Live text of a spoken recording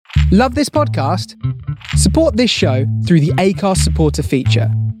Love this podcast? Support this show through the Acast supporter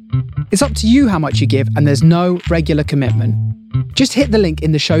feature. It's up to you how much you give, and there's no regular commitment. Just hit the link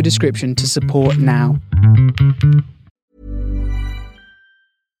in the show description to support now.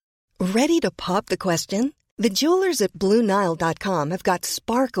 Ready to pop the question? The jewelers at BlueNile.com have got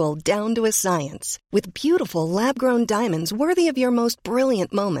sparkle down to a science with beautiful lab-grown diamonds worthy of your most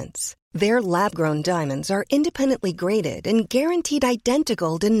brilliant moments. Their lab-grown diamonds are independently graded and guaranteed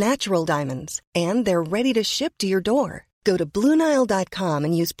identical to natural diamonds, and they're ready to ship to your door. Go to BlueNile.com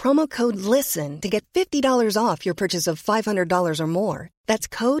and use promo code LISTEN to get $50 off your purchase of $500 or more. That's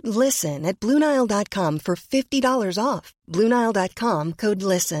code LISTEN at BlueNile.com for $50 off. BlueNile.com, code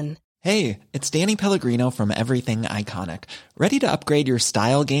LISTEN. Hey, it's Danny Pellegrino from Everything Iconic. Ready to upgrade your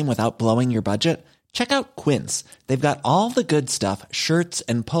style game without blowing your budget? Check out Quince. They've got all the good stuff, shirts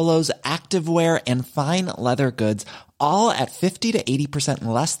and polos, activewear, and fine leather goods, all at 50 to 80%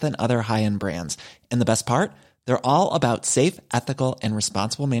 less than other high-end brands. And the best part? They're all about safe, ethical, and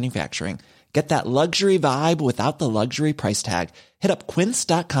responsible manufacturing. Get that luxury vibe without the luxury price tag. Hit up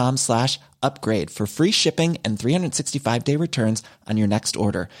quince.com/upgrade for free shipping and 365-day returns on your next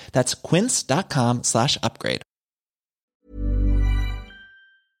order. That's quince.com/upgrade.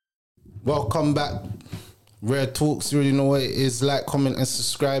 Welcome back. Rare Talks, you already know what it is. Like, comment, and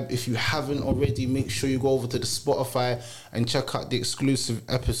subscribe. If you haven't already, make sure you go over to the Spotify and check out the exclusive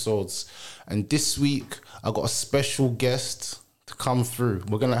episodes. And this week, I got a special guest to come through.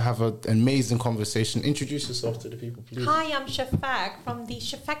 We're going to have an amazing conversation. Introduce yourself to the people, please. Hi, I'm Shafak from the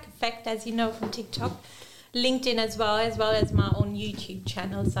Shafak Effect, as you know, from TikTok, LinkedIn as well as my own YouTube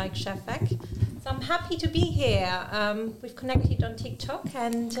channel, Psych Shafak. So I'm happy to be here. We've connected on TikTok,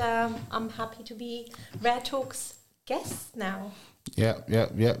 and I'm happy to be Rare Talks guest now. Yeah.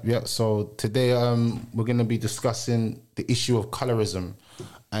 So today we're going to be discussing the issue of colorism,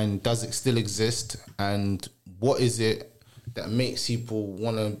 and does it still exist, and what is it that makes people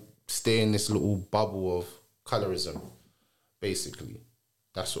want to stay in this little bubble of colorism, basically.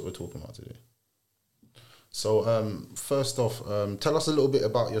 That's what we're talking about today. So first off, tell us a little bit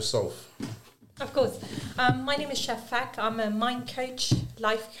about yourself. Of course. My name is Shafak. I'm a mind coach,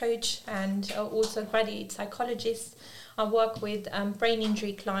 life coach, and also a graduate psychologist. I work with brain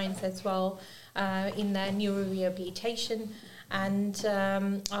injury clients as well in their neurorehabilitation. And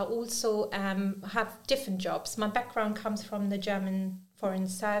I also have different jobs. My background comes from the German Foreign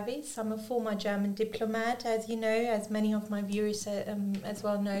Service. I'm a former German diplomat, as you know, as many of my viewers as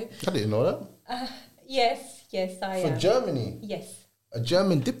well know. I didn't know that. Yes, I am. For Germany? Yes. A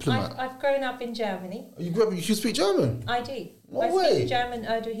German diplomat? I've grown up in Germany. You grew up, you speak German? I do. No I way. speak German,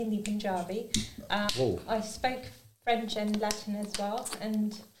 Urdu, Hindi, Punjabi. I spoke French and Latin as well,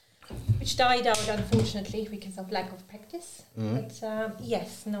 and which died out, unfortunately, because of lack of practice. But I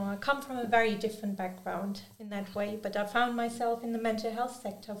come from a very different background in that way, but I found myself in the mental health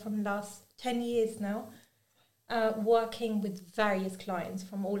sector from the last 10 years now, working with various clients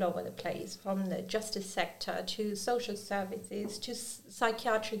from all over the place, from the justice sector to social services to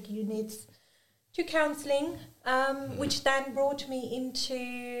psychiatric units to counselling, which then brought me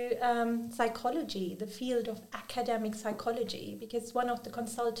into psychology, the field of academic psychology, because one of the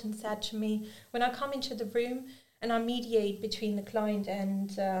consultants said to me, when I come into the room and I mediate between the client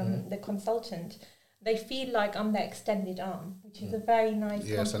and the consultant, they feel like I'm their extended arm, which is a very nice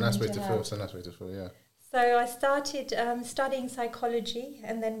compliment. Yes, a nice way to feel. It's a nice way to feel, yeah. So I started studying psychology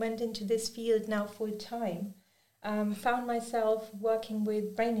and then went into this field now full time. Found myself working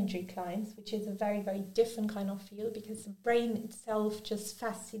with brain injury clients, which is a very, very different kind of field, because the brain itself just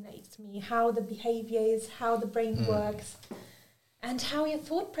fascinates me, how the behavior is, how the brain works, and how your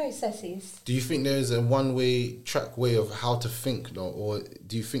thought process is. Do you think there is a one-way track way of how to think, though? Or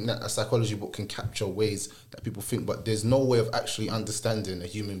do you think that a psychology book can capture ways that people think, but there's no way of actually understanding a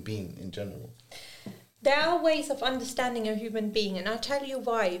human being in general? There are ways of understanding a human being, and I'll tell you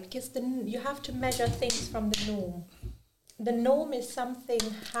why. Because you have to measure things from the norm. The norm is something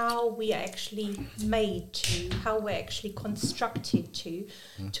how we are actually made to, how we're actually constructed to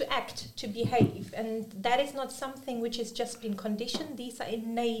act, to behave. And that is not something which has just been conditioned. These are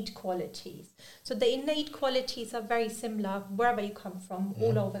innate qualities. So the innate qualities are very similar wherever you come from,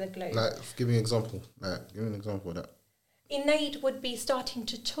 all over the globe. Like, give me an example. Give me an example of that. Innate would be starting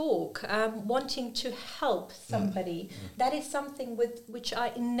to talk, wanting to help somebody. That is something which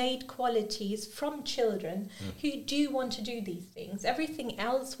are innate qualities from children who do want to do these things. Everything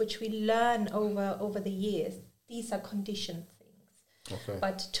else which we learn over the years, these are conditioned things. Okay.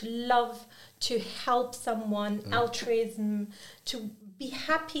 But to love, to help someone, altruism, to be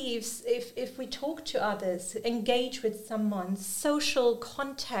happy if we talk to others, engage with someone, social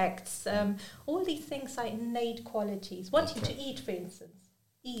contacts, all these things are innate qualities. Wanting to eat, for instance.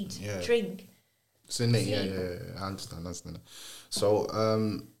 Eat, drink. It's innate, I understand. So,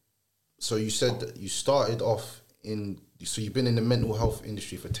 so you said that you started off so you've been in the mental health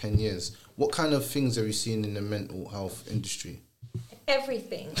industry for 10 years. What kind of things have you seen in the mental health industry?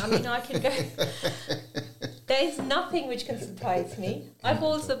 Everything. I mean, I can go... There is nothing which can surprise me. I've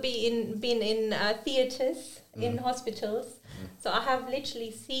also been in theatres, in hospitals. So I have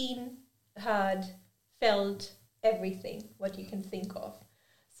literally seen, heard, felt everything, what you can think of.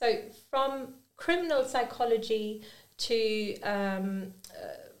 So from criminal psychology to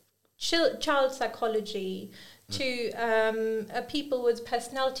child psychology, to people with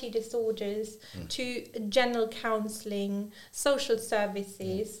personality disorders, to general counselling, social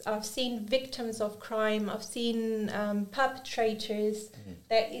services. I've seen victims of crime. I've seen perpetrators.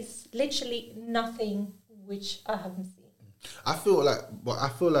 There is literally nothing which I haven't seen. I feel like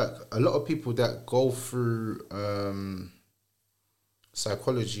a lot of people that go through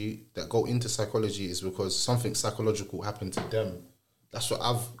psychology, that go into psychology, is because something psychological happened to them. That's what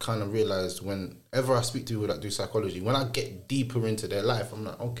I've kind of realised whenever I speak to people that do psychology. When I get deeper into their life, I'm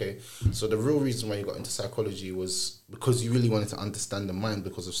like, okay, so the real reason why you got into psychology was because you really wanted to understand the mind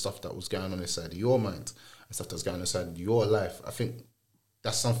because of stuff that was going on inside your mind and stuff that was going on inside your life. I think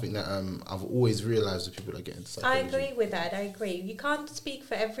that's something that I've always realised with people that get into psychology. I agree with that, I agree. You can't speak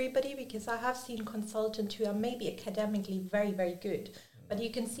for everybody because I have seen consultants who are maybe academically very, very good, but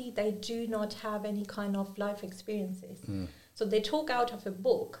you can see they do not have any kind of life experiences. So they talk out of a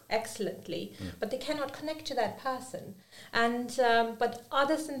book excellently, but they cannot connect to that person. And but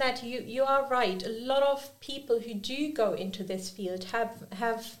other than that, you are right. A lot of people who do go into this field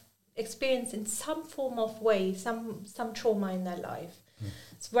have experienced in some form of way some trauma in their life.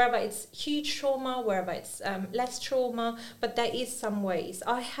 So wherever it's huge trauma, wherever it's less trauma, but there is some ways.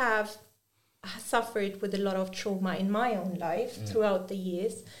 I have suffered with a lot of trauma in my own life throughout the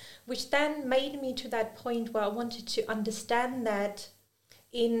years, which then made me to that point where I wanted to understand that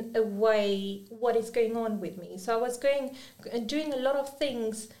in a way, what is going on with me. So I was doing a lot of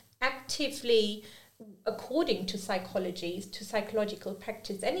things actively according to psychology, to psychological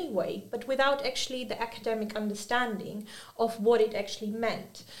practice anyway, but without actually the academic understanding of what it actually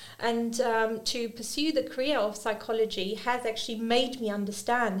meant. And to pursue the career of psychology has actually made me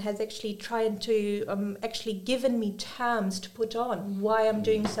understand, has actually tried to actually given me terms to put on why I'm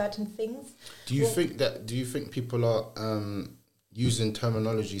doing certain things. Do you think people are using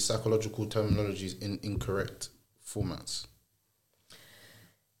terminology, psychological terminologies in incorrect formats?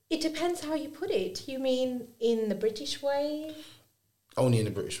 It depends how you put it. You mean in the British way? Only in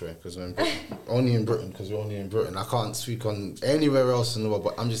the British way, because we're in Britain. Only in Britain, because we're only in Britain. I can't speak on anywhere else in the world,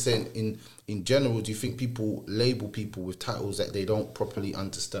 but I'm just saying, in general, do you think people label people with titles that they don't properly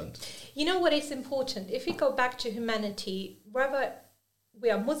understand? You know what is important? If we go back to humanity, wherever we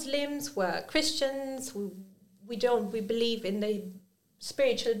are Muslims, we're Christians, we believe in the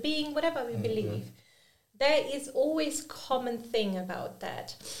spiritual being, whatever we believe. There is always common thing about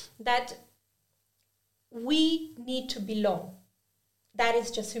that we need to belong. That is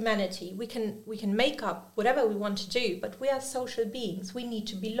just humanity. We can make up whatever we want to do, but we are social beings. We need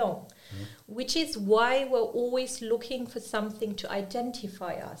to belong, which is why we're always looking for something to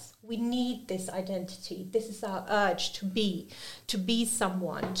identify us. We need this identity. This is our urge to be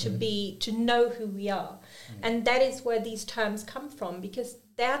someone, to know who we are. And that is where these terms come from, because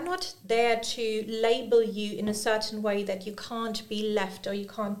they're not there to label you in a certain way that you can't be left or you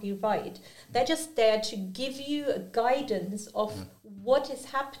can't be right. They're just there to give you a guidance of what is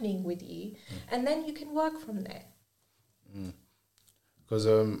happening with you, and then you can work from there. Because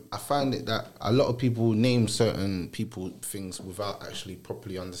I find it that a lot of people name certain people things without actually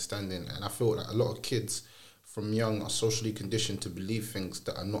properly understanding, and I feel like a lot of kids from young are socially conditioned to believe things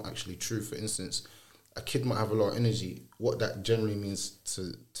that are not actually true. For instance, a kid might have a lot of energy. What that generally means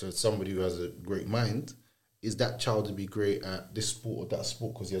to somebody who has a great mind is that child to be great at this sport or that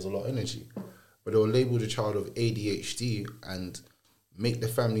sport because he has a lot of energy. But they'll label the child of ADHD and make the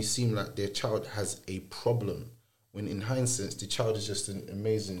family seem like their child has a problem, when in hindsight, the child is just an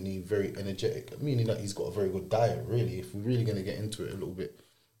amazingly very energetic, meaning that he's got a very good diet, really. If we're really going to get into it a little bit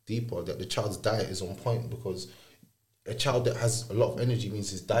deeper, that the child's diet is on point, because a child that has a lot of energy means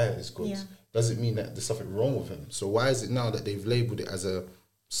his diet is good. Yeah. Doesn't mean that there's something wrong with him. So why is it now that they've labelled it as a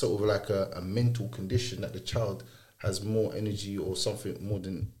sort of like a mental condition, that the child has more energy or something more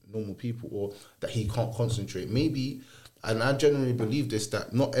than normal people, or that he can't concentrate? Maybe, and I generally believe this,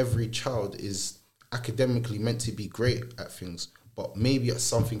 that not every child is academically meant to be great at things, but maybe at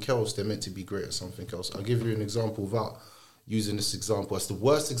something else they're meant to be great at something else. I'll give you an example without using this example. It's the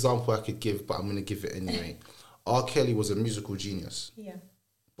worst example I could give, but I'm going to give it anyway. R. Kelly was a musical genius. Yeah.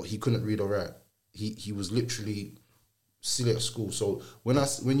 But he couldn't read or write. He was literally silly at school. So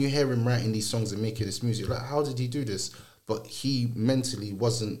when you hear him writing these songs and making this music, like, how did he do this? But he mentally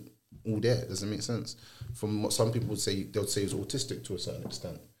wasn't all there. Does it make sense? From what some people would say, they would say he was autistic to a certain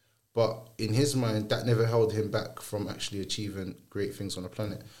extent. But in his mind, that never held him back from actually achieving great things on the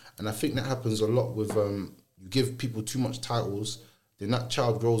planet. And I think that happens a lot with, you give people too much titles, then that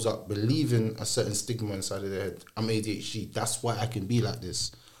child grows up believing a certain stigma inside of their head. I'm ADHD, that's why I can be like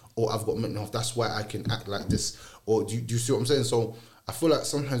this. Or I've got mental health, that's why I can act like this. Or do you see what I'm saying? So I feel like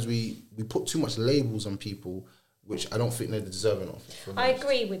sometimes we put too much labels on people, which I don't think they're deserving of. I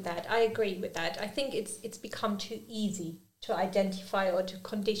agree with that. I think it's become too easy to identify or to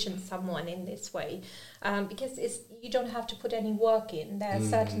condition someone in this way, because you don't have to put any work in. There are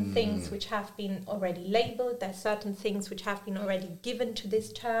certain things which have been already labelled, there are certain things which have been already given to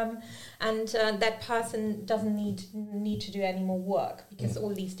this term, and that person doesn't need to do any more work, because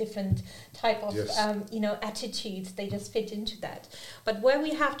all these different type of attitudes, they just fit into that. But where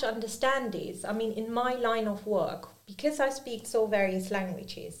we have to understand is, I mean, in my line of work, because I speak so various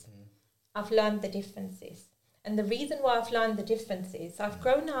languages, I've learned the differences. And the reason why I've learned the differences, I've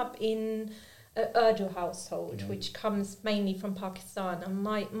grown up in an Urdu household, which comes mainly from Pakistan. And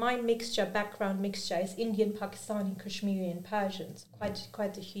my background mixture is Indian, Pakistani, Kashmiri and Persian. So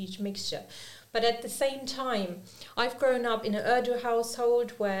quite a huge mixture. But at the same time, I've grown up in an Urdu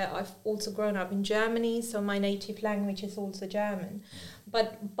household where I've also grown up in Germany, so my native language is also German.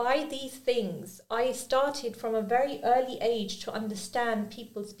 But by these things, I started from a very early age to understand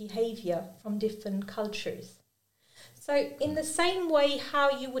people's behavior from different cultures. So in the same way how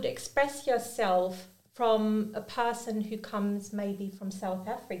you would express yourself from a person who comes maybe from South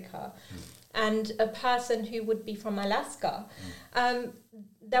Africa and a person who would be from Alaska,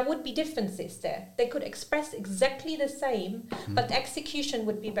 there would be differences there. They could express exactly the same, but the execution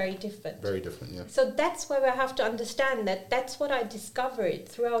would be very different. Very different, yeah. So that's where I have to understand that that's what I discovered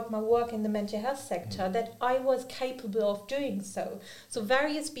throughout my work in the mental health sector, that I was capable of doing so. So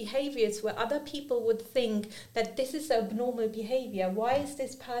various behaviors where other people would think that this is abnormal behavior. Why is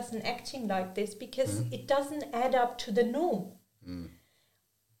this person acting like this? Because it doesn't add up to the norm.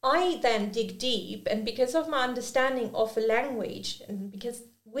 I then dig deep, and because of my understanding of a language, and because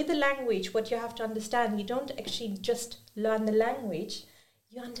with a language, what you have to understand, you don't actually just learn the language,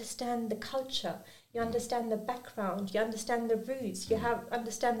 you understand the culture, you understand the background, you understand the roots, you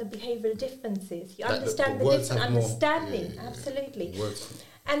understand the behavioural differences, you understand the different understanding, absolutely.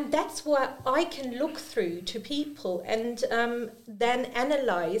 And that's what I can look through to people and then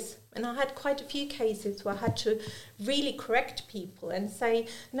analyse. And I had quite a few cases where I had to really correct people and say,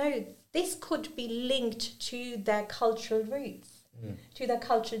 no, this could be linked to their cultural roots, to their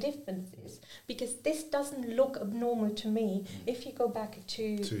cultural differences, because this doesn't look abnormal to me if you go back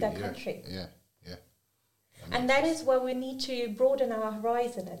to their country. Yeah. And that is where we need to broaden our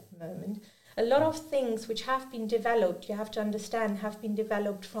horizon at the moment. A lot of things which have been developed, you have to understand, have been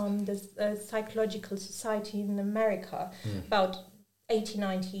developed from the Psychological Society in America about 80,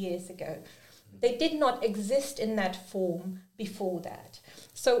 90 years ago. They did not exist in that form before that.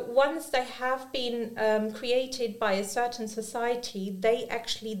 So once they have been created by a certain society, they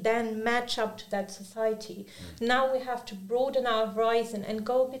actually then match up to that society. Now we have to broaden our horizon and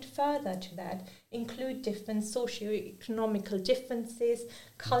go a bit further to that, include different socio-economical differences,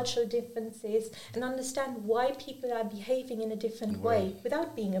 cultural differences, and understand why people are behaving in a different way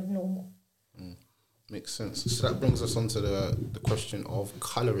without being abnormal. Makes sense. So that brings us on to the question of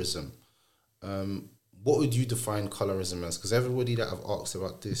colorism. What would you define colorism as? Because everybody that I've asked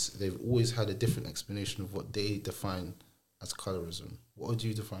about this, they've always had a different explanation of what they define as colorism. What would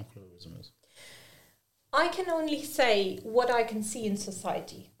you define colorism as? I can only say what I can see in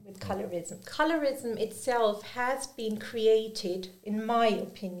society with colorism. Colorism itself has been created, in my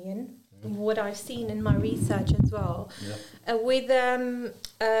opinion, what I've seen in my research as well, with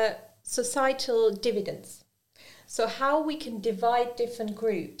societal dividends. So how we can divide different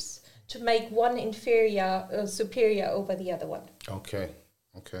groups to make one inferior or superior over the other one. Okay.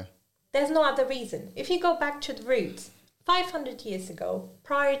 There's no other reason. If you go back to the roots, 500 years ago,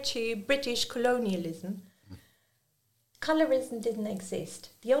 prior to British colonialism, colorism didn't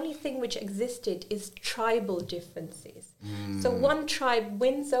exist. The only thing which existed is tribal differences. So one tribe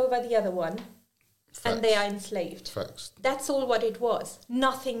wins over the other one, and they are enslaved. Facts. That's all what it was.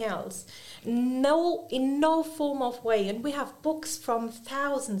 Nothing else. In no form of way. And we have books from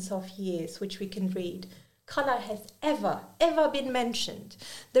thousands of years which we can read. color has ever been mentioned.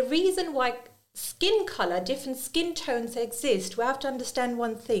 The reason why skin color, different skin tones exist, we have to understand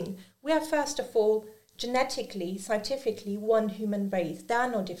one thing. We are, first of all, genetically, scientifically, one human race. There are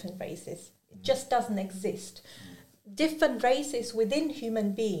no different races. It just doesn't exist. Different races within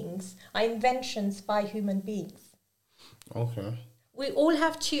human beings are inventions by human beings. Okay. We all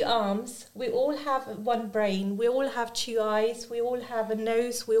have two arms, we all have one brain, we all have two eyes, we all have a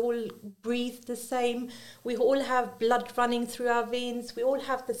nose, we all breathe the same, we all have blood running through our veins, we all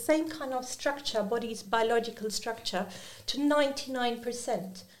have the same kind of structure, body's biological structure, to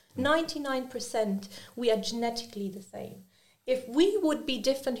 99%. 99% we are genetically the same. If we would be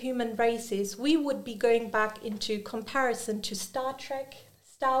different human races, we would be going back into comparison to Star Trek,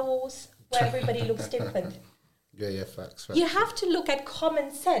 Star Wars, where everybody looks different. Yeah, facts. You have to look at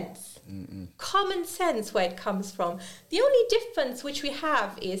common sense. Common sense, where it comes from. The only difference which we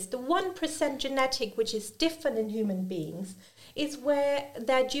have is the 1% genetic, which is different in human beings, is where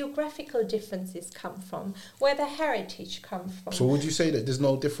their geographical differences come from, where their heritage comes from. So would you say that there's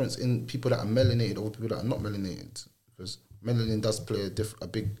no difference in people that are melanated or people that are not melanated? Because melanin does play a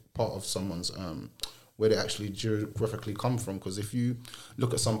big part of someone's where they actually geographically come from. Because if you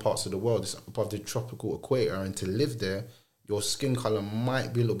look at some parts of the world, it's above the tropical equator, and to live there, your skin color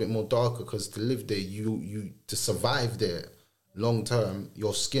might be a little bit more darker, because to live there, you to survive there long term,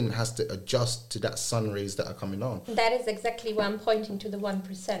 your skin has to adjust to that sun rays that are coming on. That is exactly why I'm pointing to the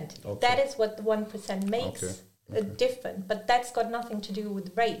 1%. Okay. That is what the 1% makes different, but that's got nothing to do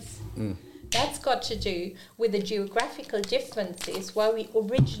with race. That's got to do with the geographical differences where we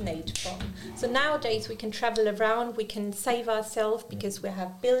originate from. So nowadays we can travel around, we can save ourselves because we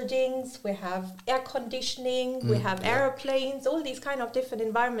have buildings, we have air conditioning, we have aeroplanes, all these kind of different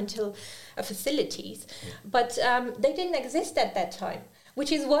environmental facilities. But they didn't exist at that time,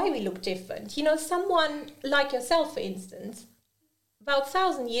 which is why we look different. You know, someone like yourself, for instance, about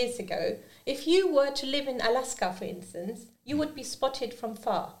 1,000 years ago, if you were to live in Alaska, for instance, you would be spotted from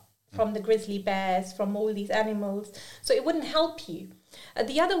far, from the grizzly bears, from all these animals. So it wouldn't help you.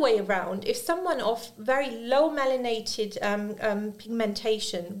 The other way around, if someone of very low melanated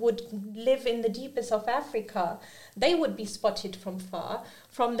pigmentation would live in the deepest of Africa, they would be spotted from far,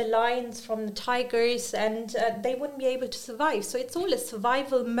 from the lions, from the tigers, and they wouldn't be able to survive. So it's all a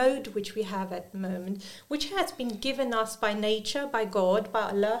survival mode which we have at the moment, which has been given us by nature, by God, by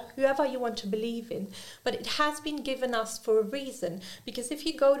Allah, whoever you want to believe in. But it has been given us for a reason, because if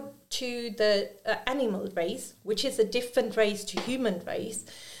you go to the animal race, which is a different race to human race,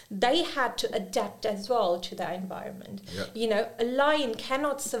 they had to adapt as well to their environment. Yeah. You know, a lion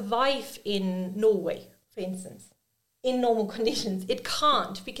cannot survive in Norway, for instance. In normal conditions, it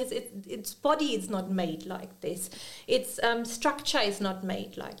can't, because its body is not made like this. Its structure is not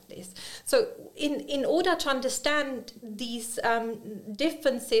made like this. So in order to understand these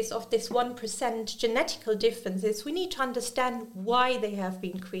differences of this 1% genetical differences, we need to understand why they have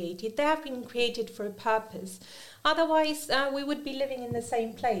been created. They have been created for a purpose. Otherwise, we would be living in the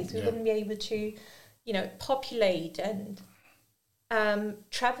same place. We wouldn't be able to, you know, populate and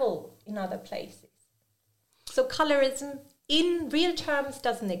travel in other places. So colorism, in real terms,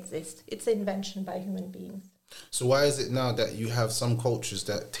 doesn't exist. It's an invention by human beings. So why is it now that you have some cultures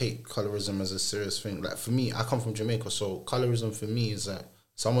that take colorism as a serious thing? Like for me, I come from Jamaica, so colorism for me is that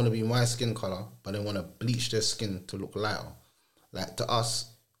someone to be my skin color, but they want to bleach their skin to look lighter, like to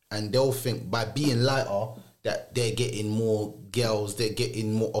us, and they'll think by being lighter that they're getting more girls, they're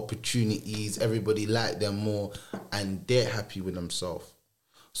getting more opportunities, everybody like them more, and they're happy with themselves.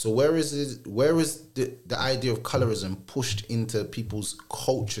 So where is the idea of colorism pushed into people's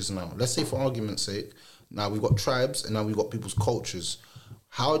cultures now? Let's say, for argument's sake, now we've got tribes and now we've got people's cultures.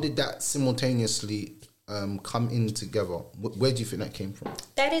 How did that simultaneously come in together? Where do you think that came from?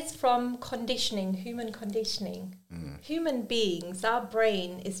 That is from conditioning, human conditioning. Human beings, our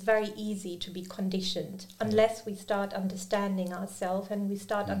brain is very easy to be conditioned unless we start understanding ourselves and we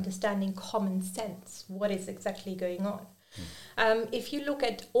start understanding common sense, what is exactly going on. If you look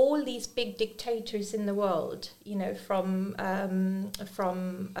at all these big dictators in the world, you know, from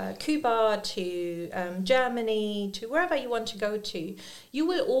Cuba to Germany to wherever you want to go to, you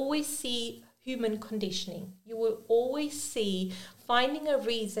will always see human conditioning. You will always see finding a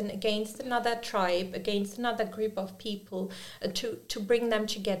reason against another tribe, against another group of people, to bring them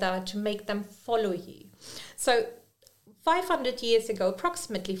together, to make them follow you. So 500 years ago,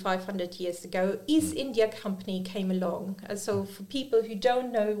 approximately 500 years ago, East India Company came along. So for people who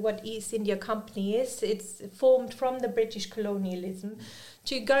don't know what East India Company is, it's formed from the British colonialism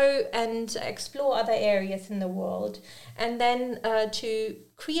to go and explore other areas in the world, and then to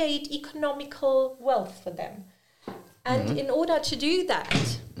create economical wealth for them. And in order to do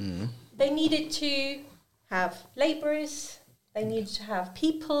that, they needed to have laborers, they needed to have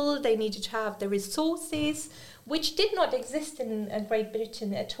people, they needed to have the resources, which did not exist in Great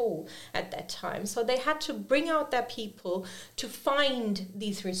Britain at all at that time. So they had to bring out their people to find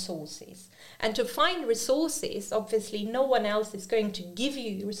these resources. And to find resources, obviously no one else is going to give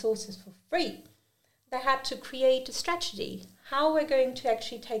you resources for free. They had to create a strategy, how we're going to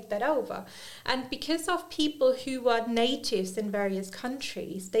actually take that over. And because of people who were natives in various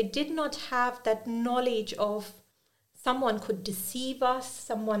countries, they did not have that knowledge of someone could deceive us,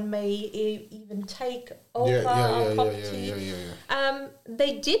 someone may even take over our property.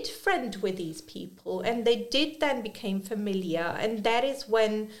 They did friend with these people, and they did then become familiar, and that is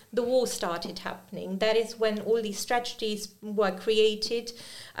when the war started happening. That is when all these strategies were created.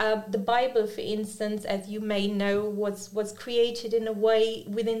 The Bible, for instance, as you may know, was created in a way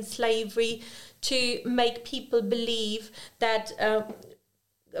within slavery to make people believe that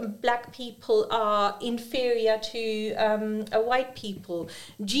black people are inferior to white people.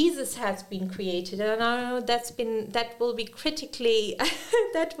 Jesus has been created, and I know that will be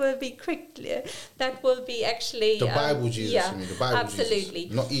actually the Bible Jesus. Yeah, you mean, the Bible absolutely.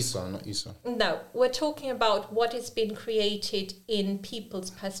 Jesus. Not Isa. No, we're talking about what has been created in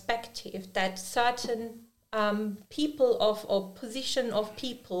people's perspective. That certain people or position of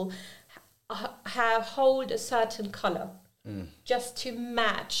people hold a certain color. Just to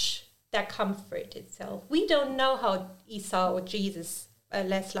match their comfort itself. We don't know how Isa or Jesus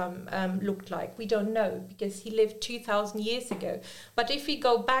looked like. We don't know because he lived 2,000 years ago. But if we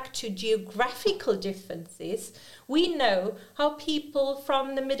go back to geographical differences, we know how people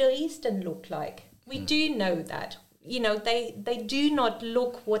from the Middle Eastern look like. We do know that. You know, they do not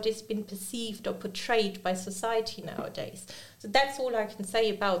look what has been perceived or portrayed by society nowadays. So that's all I can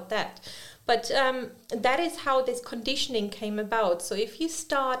say about that. But that is how this conditioning came about. So if you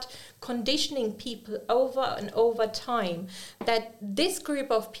start conditioning people over and over time, that this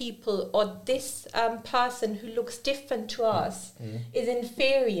group of people or this person who looks different to us is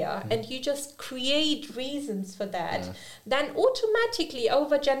inferior, and you just create reasons for that, then automatically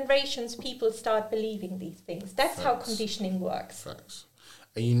over generations people start believing these things. That's how conditioning works. Facts.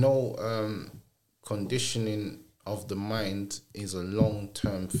 And you know, conditioning of the mind is a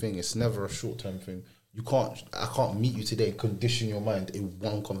long-term thing. It's never a short-term thing. I can't meet you today and condition your mind in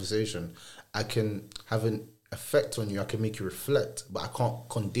one conversation. I can have an effect on you. I can make you reflect, but I can't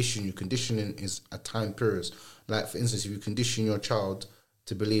condition you. Conditioning is a time period. Like, for instance, if you condition your child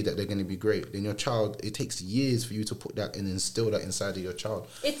to believe that they're going to be great, then your child, it takes years for you to put that and instill that inside of your child.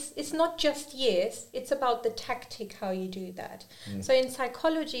 It's not just years, it's about the tactic, how you do that. So in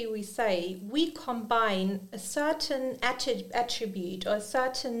psychology we say we combine a certain attribute or a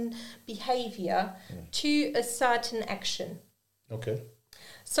certain behavior to a certain action. Okay.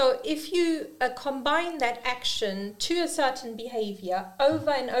 So if you combine that action to a certain behavior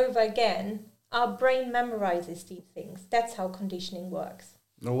over and over again, our brain memorizes these things. That's how conditioning works.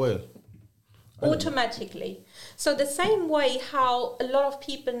 No way. Automatically. So the same way how a lot of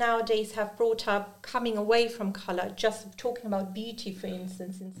people nowadays have brought up coming away from color, just talking about beauty, for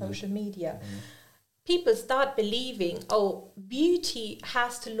instance, in social media. People start believing, beauty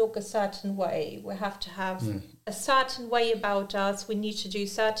has to look a certain way. We have to have a certain way about us. We need to do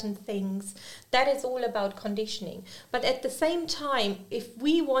certain things. That is all about conditioning. But at the same time, if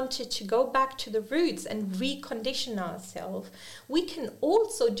we wanted to go back to the roots and recondition ourselves, we can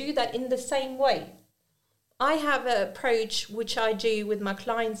also do that in the same way. I have an approach which I do with my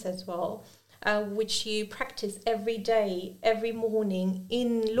clients as well, which you practice every day, every morning,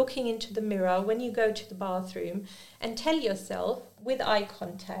 in looking into the mirror when you go to the bathroom, and tell yourself with eye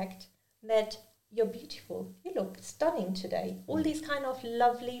contact that you're beautiful, you look stunning today. All these kind of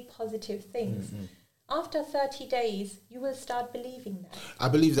lovely, positive things. After 30 days, you will start believing that. I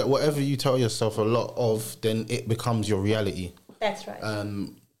believe that whatever you tell yourself a lot of, then it becomes your reality. That's right.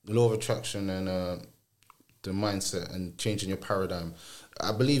 The law of attraction and the mindset and changing your paradigm.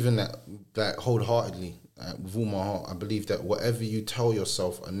 I believe in that wholeheartedly, with all my heart. I believe that whatever you tell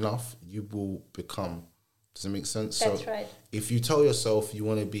yourself enough, you will become. Does it make sense? That's right. If you tell yourself you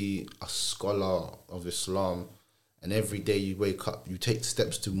want to be a scholar of Islam, and every day you wake up, you take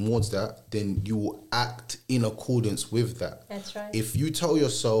steps towards that, then you will act in accordance with that. That's right. If you tell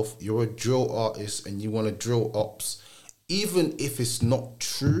yourself you're a drill artist and you want to drill ops, even if it's not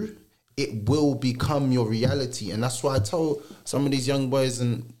true, it will become your reality. And that's why I tell some of these young boys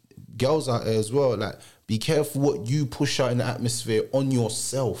and girls out there as well, like, be careful what you push out in the atmosphere on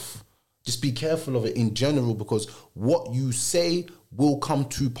yourself. Just be careful of it in general, because what you say will come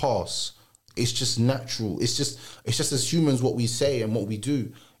to pass. It's just natural. It's just as humans what we say and what we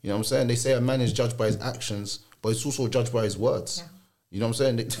do. You know what I'm saying? They say a man is judged by his actions, but he's also judged by his words. Yeah. You know what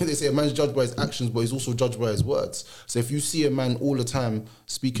I'm saying? They say a man's judged by his actions, but he's also judged by his words. So if you see a man all the time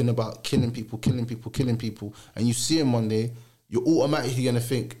speaking about killing people, and you see him one day, you're automatically going to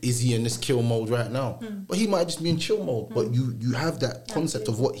think, is he in this kill mode right now? But he might just be in chill mode. But you have that concept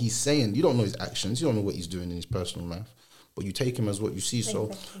of what he's saying. You don't know his actions. You don't know what he's doing in his personal life. But you take him as what you see.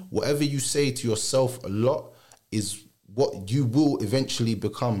 Exactly. So whatever you say to yourself a lot is what you will eventually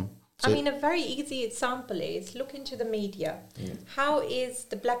become. So a very easy example is look into the media. How is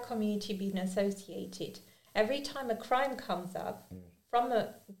the black community being associated? Every time a crime comes up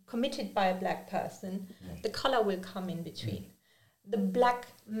committed by a black person, the color will come in between. The black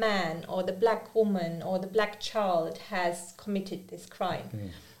man or the black woman or the black child has committed this crime.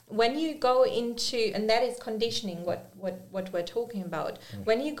 When you go into, and that is conditioning, what we're talking about.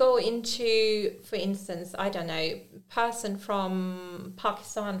 When you go into, for instance, I don't know, person from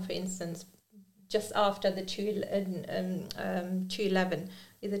Pakistan, for instance, just after the 211,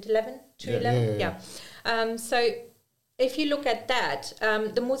 is it 11? 211? Yeah. So if you look at that,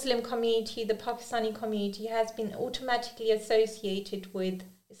 the Muslim community, the Pakistani community has been automatically associated with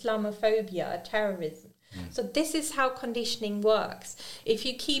Islamophobia, terrorism. So this is how conditioning works. If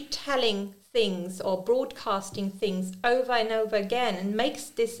you keep telling things or broadcasting things over and over again and makes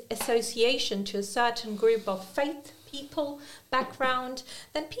this association to a certain group of faith people, background,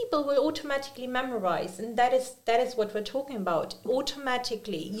 then people will automatically memorize, and that is what we're talking about.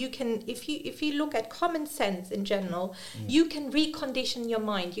 Automatically, you can, if you look at common sense in general, you can recondition your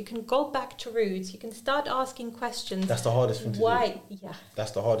mind. You can go back to roots. You can start asking questions. That's the hardest thing to do. Why? Yeah.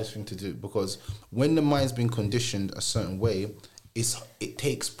 That's the hardest thing to do, because when the mind's been conditioned a certain way, it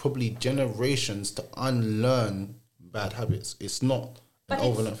takes probably generations to unlearn bad habits. It's not. But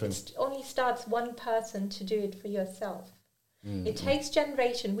it only starts one person to do it for yourself. It takes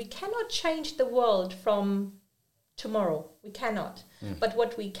generation. We cannot change the world from tomorrow. We cannot. But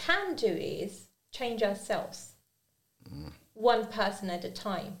what we can do is change ourselves. One person at a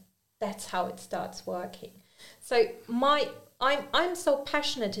time. That's how it starts working. So I'm so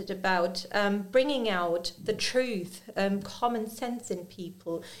passionate about bringing out the truth, common sense in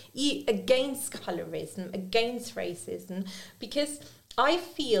people, against colorism, against racism, because I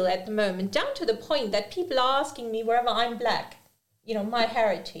feel at the moment, down to the point that people are asking me wherever I'm black, my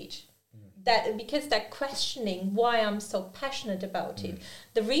heritage, that because they're questioning why I'm so passionate about it.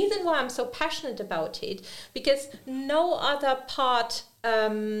 The reason why I'm so passionate about it, because no other part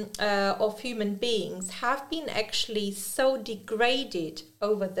of human beings have been actually so degraded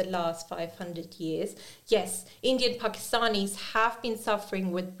over the last 500 years. Yes, Indian Pakistanis have been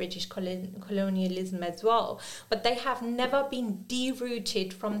suffering with British colonialism as well, but they have never been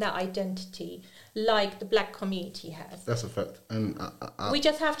derooted from their identity like the black community has. That's a fact, and we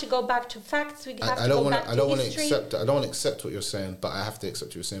just have to go back to facts. We have to go back to history. I don't want to accept what you're saying, but I have to accept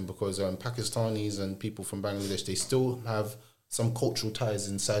what you're saying, because Pakistanis and people from Bangladesh, they still have some cultural ties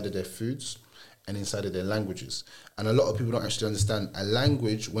inside of their foods and inside of their languages. And a lot of people don't actually understand a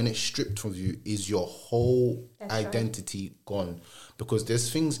language, when it's stripped from you, is your whole identity gone. Because there's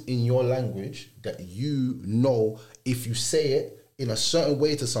things in your language that if you say it in a certain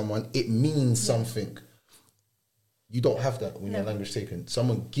way to someone, it means something. You don't have that when your language is taken.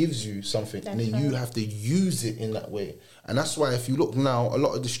 Someone gives you something and then you have to use it in that way. And that's why if you look now, a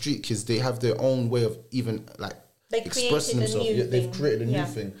lot of the street kids, they have their own way of even expressing themselves. They've created a new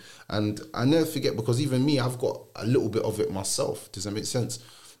thing. And I never forget, because even me, I've got a little bit of it myself. Does that make sense?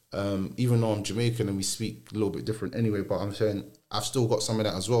 Even though I'm Jamaican and we speak a little bit different anyway, but I'm saying I've still got some of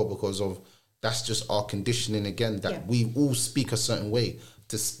that as well, because of that's just our conditioning again, that we all speak a certain way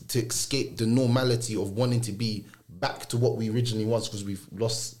to escape the normality of wanting to be back to what we originally was, because we've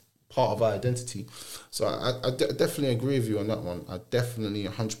lost part of our identity. So I definitely agree with you on that one. I definitely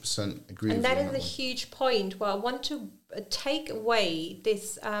 100% agree with you. And that is a huge point where I want to take away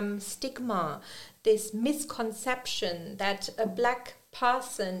this stigma, this misconception that a black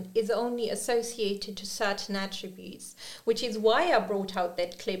person is only associated to certain attributes, which is why I brought out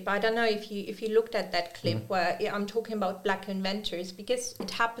that clip. I don't know if you looked at that clip where I'm talking about Black inventors, because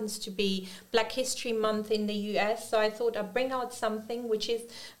it happens to be Black History Month in the US. So I thought I'd bring out something which is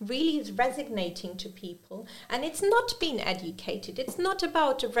really resonating to people, and it's not being educated. It's not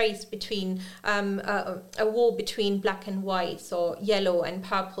about a race between a war between black and whites or yellow and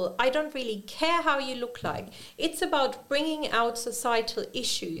purple. I don't really care how you look like. It's about bringing out societal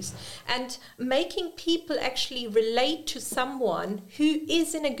issues and making people actually relate to someone who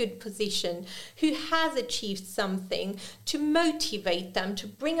is in a good position, who has achieved something, to motivate them, to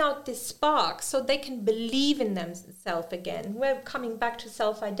bring out this spark so they can believe in themselves again. We're coming back to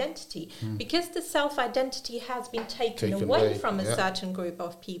self-identity, because the self-identity has been taken away from a certain group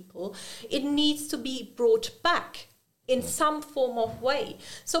of people. It needs to be brought back in some form of way,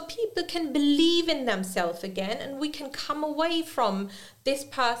 so people can believe in themselves again, and we can come away from this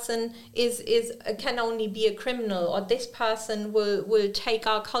person can only be a criminal, or this person will take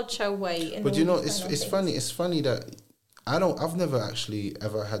our culture away. But you know, it's funny. It's funny that I've never actually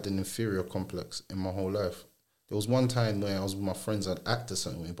ever had an inferior complex in my whole life. There was one time where I was with my friends, I'd act a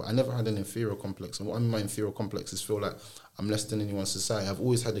certain way, but I never had an inferior complex. And what I mean by inferior complex is feel like I'm less than anyone in society. I've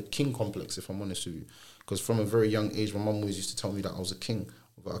always had a king complex, if I'm honest with you. Because from a very young age, my mum always used to tell me that I was a king,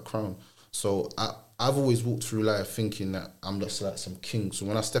 I got a crown. So I've always walked through life thinking that I'm just like some king. So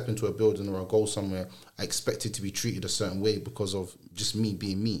when I step into a building or I go somewhere, I expect it to be treated a certain way because of just me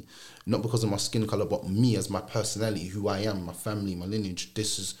being me. Not because of my skin colour, but me as my personality, who I am, my family, my lineage.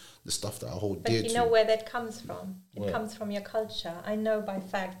 This is the stuff that I hold dear to. But you know where that comes from? It comes from your culture. I know by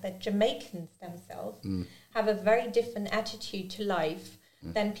fact that Jamaicans themselves have a very different attitude to life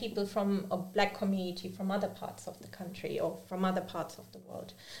than people from a black community from other parts of the country or from other parts of the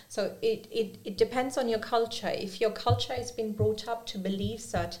world. So it depends on your culture. If your culture has been brought up to believe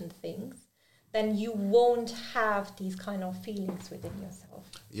certain things, then you won't have these kind of feelings within yourself.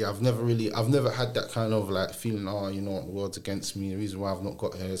 Yeah, I've never had that kind of like feeling, you know what, the world's against me. The reason why I've not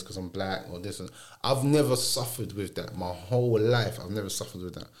got hair is because I'm black or this. I've never suffered with that. My whole life, I've never suffered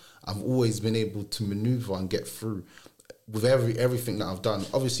with that. I've always been able to maneuver and get through with everything that I've done.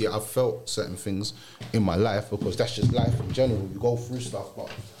 Obviously, I've felt certain things in my life because that's just life in general. You go through stuff,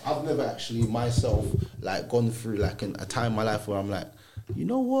 but I've never actually myself like gone through like a time in my life where I'm like, you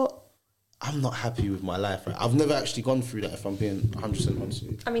know what? I'm not happy with my life. Right? I've never actually gone through that, if I'm being 100% honest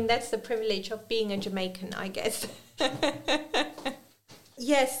with you. I mean, that's the privilege of being a Jamaican, I guess.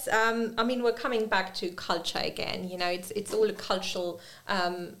 Yes, I mean, we're coming back to culture again. You know, it's all a cultural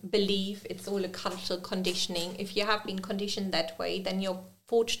belief. It's all a cultural conditioning. If you have been conditioned that way, then you're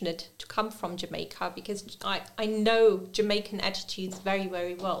fortunate to come from Jamaica, because I know Jamaican attitudes very,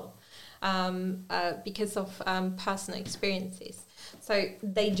 very well because of personal experiences. So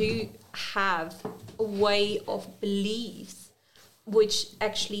they do have a way of beliefs which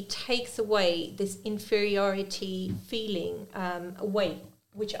actually takes away this inferiority feeling away,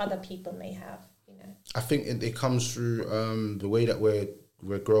 which other people may have, you know. I think it comes through the way that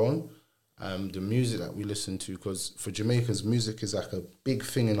we're grown, the music that we listen to, because for Jamaicans, music is like a big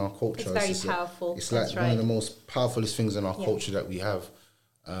thing in our culture. It's very powerful. It's like one of the most powerfulest things in our culture that we have.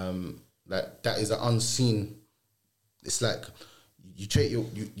 Like that is an unseen. It's like you treat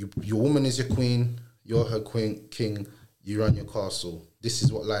your woman is your queen, you're her king. You run your castle. This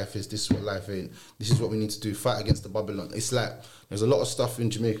is what life is. This is what life ain't. This is what we need to do. Fight against the Babylon. It's like there's a lot of stuff in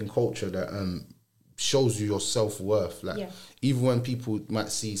Jamaican culture that shows you your self-worth. Like even when people might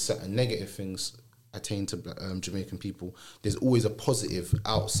see certain negative things attain to Jamaican people, there's always a positive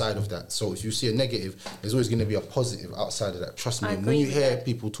outside of that. So if you see a negative, there's always going to be a positive outside of that. Trust me. When you hear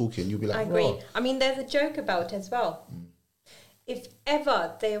people talking, you'll be like, I agree. Oh. I mean, there's a joke about it as well. If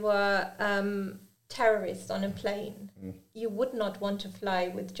ever there were terrorists on a plane, you would not want to fly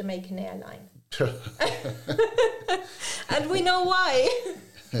with Jamaican Airlines. And we know why.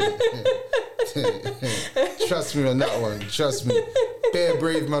 Trust me on that one. Trust me. Bare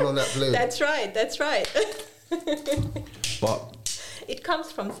brave man on that plane. That's right. But it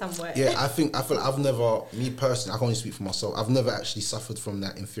comes from somewhere. Yeah, I feel like I've never, me personally, I can only speak for myself, I've never actually suffered from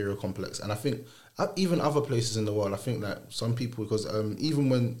that inferior complex. And I think even other places in the world, I think that some people, because even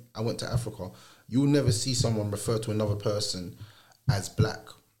when I went to Africa, you'll never see someone refer to another person as black.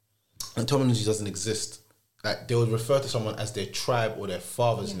 And terminology doesn't exist. Like they would refer to someone as their tribe or their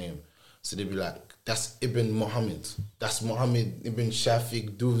father's name. So they'd be like, that's Ibn Muhammad. That's Muhammad Ibn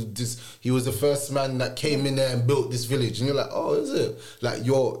Shafiq. He was the first man that came in there and built this village. And you're like, oh, is it? Like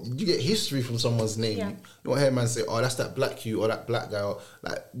you get history from someone's name. Yeah. You don't hear a man say, oh, that's that black you or that black guy. Or,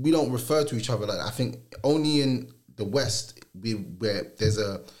 like we don't refer to each other like that. I think only in the West, where there's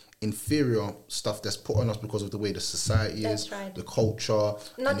a inferior stuff that's put on us because of the way the society That's is, right. the culture,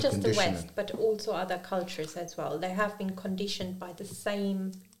 Not and just the conditioning. West, but also other cultures as well. They have been conditioned by the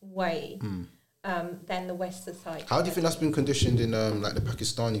same way than the West society. How do you think that's been conditioned in like the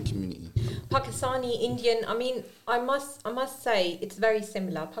Pakistani community? Pakistani, Indian, I mean, I must say it's very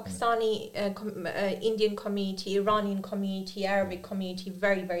similar. Pakistani, Indian community, Iranian community, Arabic community,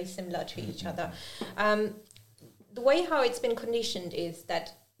 very, very similar to each other. The way how it's been conditioned is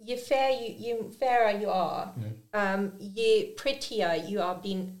that you fairer you are, you prettier you are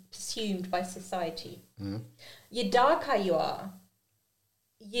being assumed by society. You darker you are,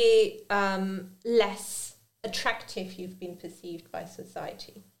 you less attractive you've been perceived by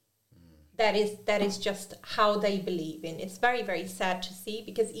society. That is just how they believe in. It's very, very sad to see,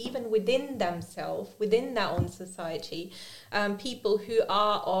 because even within themselves, within their own society, people who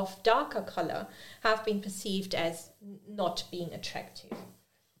are of darker color have been perceived as not being attractive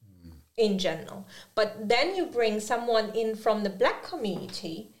in general. But then you bring someone in from the black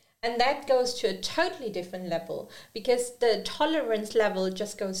community, and that goes to a totally different level, because the tolerance level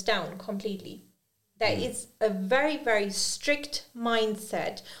just goes down completely. There is a very, very strict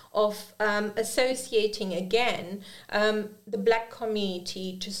mindset of associating, again, the black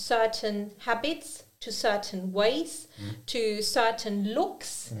community to certain habits, to certain ways, to certain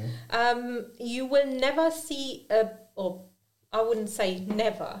looks. You will never see, or I wouldn't say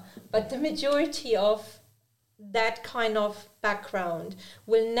never, but the majority of that kind of background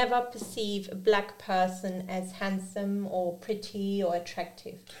will never perceive a black person as handsome or pretty or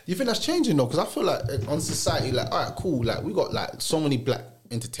attractive. You think that's changing though? Because I feel like on society, like, all right, cool, like we got like so many black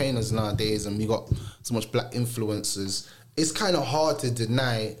entertainers nowadays, and we got so much black influencers. It's kind of hard to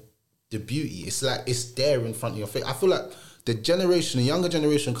deny the beauty. It's like it's there in front of your face. I feel like the younger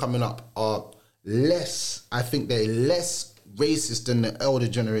generation coming up are less. I think they're less racist than the elder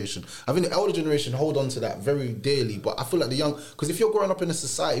generation. I think the elder generation hold on to that very dearly, but I feel like the young, because if you're growing up in a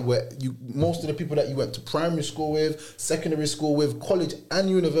society where most of the people that you went to primary school with, secondary school with, college and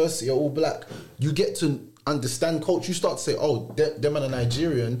university are all black, you get to understand culture. You start to say, oh, them man are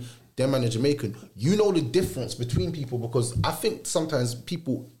Nigerian, them man are Jamaican. You know the difference between people, because I think sometimes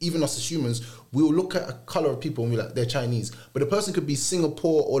people, even us as humans, we'll look at a color of people and we're like, they're Chinese, but the person could be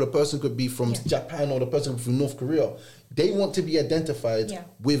Singapore, or the person could be from Japan, or the person could be from North Korea. They want to be identified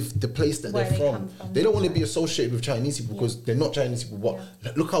with the place that they're from. They don't want to be associated with Chinese people because they're not Chinese people.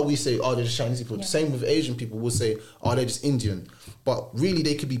 But look how we say, oh, they're just Chinese people. The same with Asian people. We'll say, oh, they're just Indian. But really,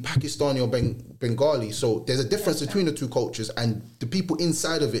 they could be Pakistani or Bengali. So there's a difference between the two cultures, and the people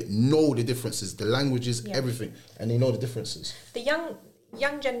inside of it know the differences, the languages, everything, and they know the differences. The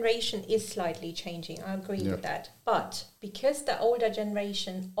young generation is slightly changing. I agree with that. But because the older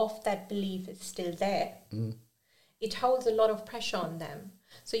generation of that belief is still there, it holds a lot of pressure on them.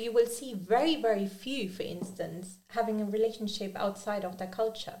 So you will see very, very few, for instance, having a relationship outside of their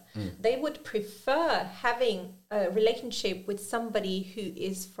culture. They would prefer having a relationship with somebody who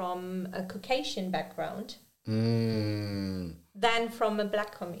is from a Caucasian background than from a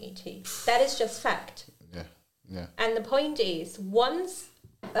black community. That is just fact. Yeah. And the point is, once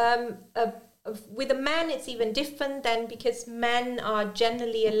with a man, it's even different then, because men are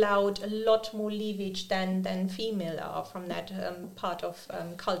generally allowed a lot more leverage than female are from that part of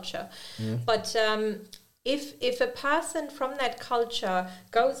culture. But if a person from that culture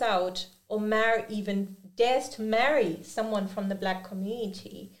goes out or even dares to marry someone from the black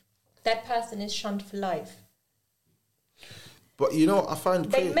community, that person is shunned for life. But you know, I find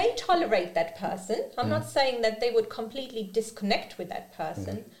they may tolerate that person. I'm not saying that they would completely disconnect with that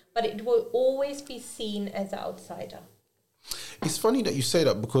person, but it will always be seen as an outsider. It's funny that you say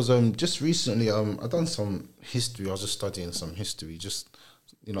that, because just recently I've done some history. I was just studying some history. Just,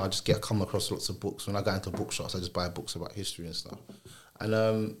 you know, I just come across lots of books. When I go into bookshops, I just buy books about history and stuff.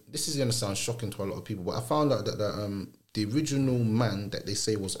 And this is going to sound shocking to a lot of people, but I found out that the original man that they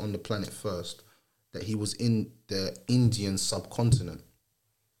say was on the planet first, that he was in the Indian subcontinent.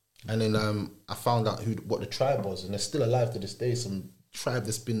 And then I found out what the tribe was, and they're still alive to this day. Some tribe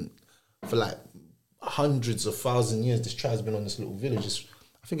that's been for like hundreds of thousand years. This tribe's been on this little village.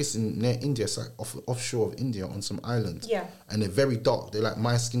 I think it's near India. It's like offshore of India on some island. Yeah. And they're very dark. They're like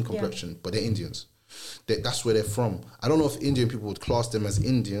my skin complexion, but they're Indians. That's where they're from. I don't know if Indian people would class them as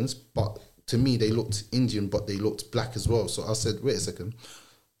Indians, but to me they looked Indian, but they looked black as well. So I said, wait a second.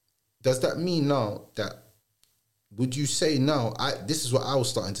 Does that mean now that, would you say now, this is what I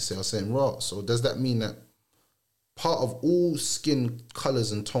was starting to say, I was saying, right, so does that mean that part of all skin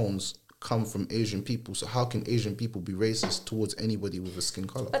colours and tones come from Asian people. So how can Asian people be racist towards anybody with a skin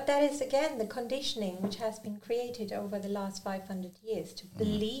color? But that is, again, the conditioning which has been created over the last 500 years to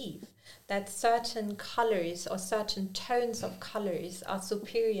believe that certain colors or certain tones of colors are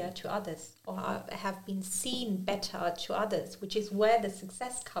superior to others, or have been seen better to others, which is where the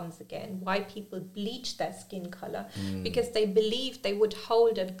success comes again, why people bleach their skin color, because they believe they would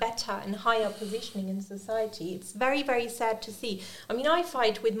hold a better and higher positioning in society. It's very, very sad to see. I mean, I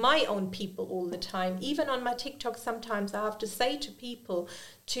fight with my own people all the time. Even on my TikTok, sometimes I have to say to people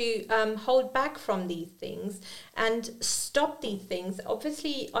to hold back from these things and stop these things.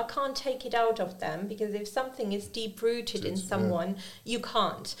 Obviously, I can't take it out of them, because if something is deep-rooted in someone, you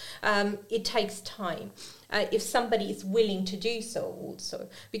can't. It takes time. If somebody is willing to do so also.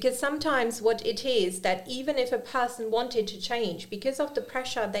 Because sometimes what it is, that even if a person wanted to change, because of the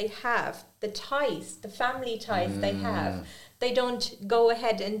pressure they have, the ties, the family ties they have, they don't go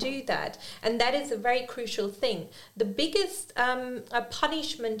ahead and do that. And that is a very crucial thing. The biggest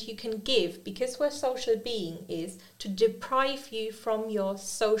punishment you can give, because we're social beings, is to deprive you from your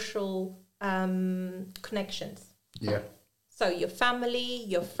social connections. Yeah. So your family,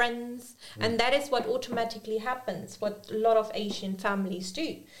 your friends, and that is what automatically happens, what a lot of Asian families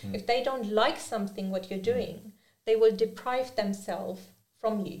do. If they don't like something, what you're doing, they will deprive themselves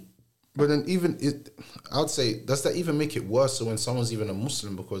from you. But then I'd say, does that even make it worse when someone's even a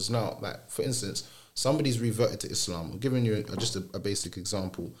Muslim? Because now, like, for instance, somebody's reverted to Islam. I'm giving you just a basic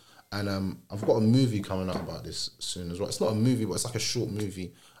example. And I've got a movie coming out about this soon as well. It's not a movie, but it's like a short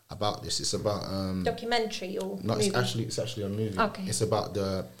movie about this. It's about documentary or no, movie? It's actually a movie. Okay. It's about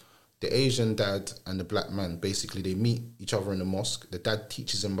the Asian dad and the black man. Basically, they meet each other in the mosque. The dad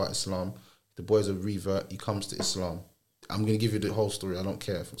teaches him about Islam. The boy's a revert. He comes to Islam. I'm going to give you the whole story. I don't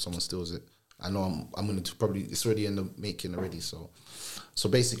care if someone steals it. I know I'm going to probably, it's already in the making already. So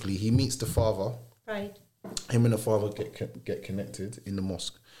basically, he meets the father. Right. Him and the father get connected in the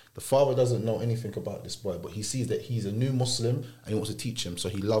mosque. The father doesn't know anything about this boy, but he sees that he's a new Muslim and he wants to teach him. So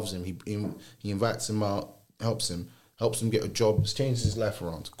he loves him. He invites him out, helps him get a job, changes his life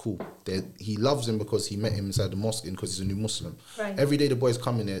around. Cool. He loves him because he met him inside the mosque and because he's a new Muslim. Right. Every day the boy's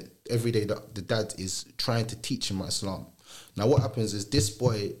coming there. Every day the dad is trying to teach him about Islam. Now what happens is this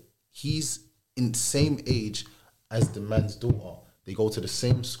boy, he's in the same age as the man's daughter. They go to the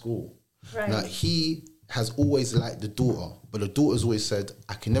same school. Right. Now he has always liked the daughter, but the daughter's always said,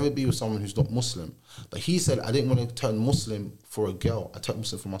 I can never be with someone who's not Muslim. But he said, I didn't want to turn Muslim for a girl. I turned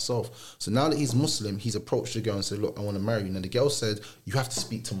Muslim for myself. So now that he's Muslim, he's approached the girl and said, look, I want to marry you. And the girl said, you have to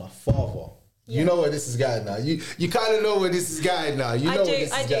speak to my father. Yeah. You know where this is going now. You kind of know where this is going now. You know where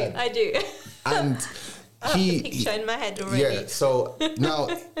this is going. I do. And I have a picture in my head already. Yeah, so now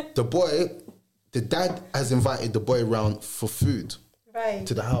the dad has invited the boy around for food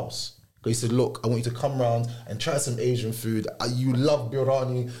to the house. He said, look, I want you to come round and try some Asian food. You love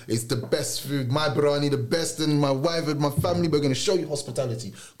biryani. It's the best food. My biryani, the best. And my wife and my family, we're going to show you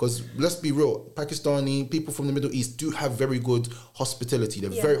hospitality. Because let's be real, Pakistani, people from the Middle East do have very good hospitality. They're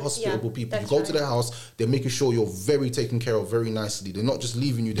very hospitable people. You go to their house, they're making sure you're very taken care of very nicely. They're not just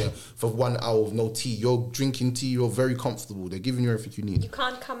leaving you there for 1 hour with no tea. You're drinking tea, you're very comfortable. They're giving you everything you need. You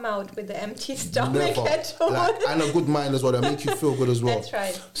can't come out with an empty stomach at all. And a good mind as well. They make you feel good as well. That's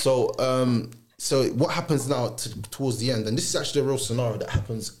right. So what happens now towards the end, and this is actually a real scenario that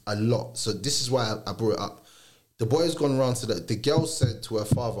happens a lot. So this is why I brought it up. The boy's gone around to the girl said to her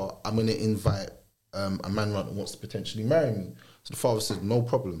father, I'm going to invite a man around who wants to potentially marry me. So the father said, no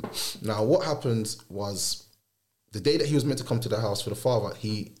problem. Now what happened was the day that he was meant to come to the house for the father,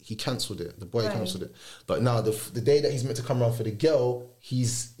 he cancelled it. The boy cancelled it. But now the day that he's meant to come around for the girl,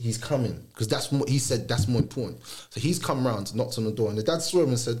 he's coming. Because that's more, he said that's more important. So he's come round, knocked on the door, and the dad saw him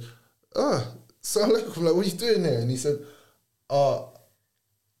and said, Assalamu alaikum, like, what are you doing there? And he said, I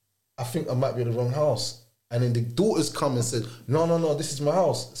think I might be in the wrong house. And then the daughters come and said, no, this is my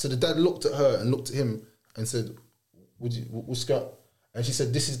house. So the dad looked at her and looked at him and said, what's going on? And she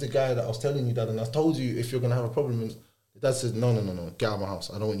said, this is the guy that I was telling you, Dad, and I told you if you're going to have a problem. And the dad said, no, get out of my house.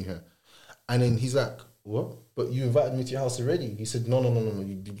 I don't want you here. And then he's like, what? But you invited me to your house already. He said, no,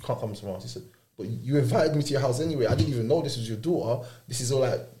 you can't come to my house. He said, but you invited me to your house anyway. I didn't even know this was your daughter. This is all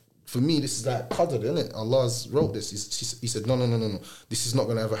like, for me, this is like qadr, isn't it? Allah's wrote this. He said, no. This is not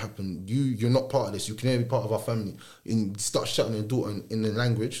going to ever happen. You're not part of this. You can never be part of our family. And start shouting at the daughter in the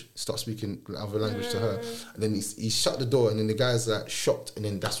language, start speaking other language to her. And then he shut the door, and then the guy's like shocked, and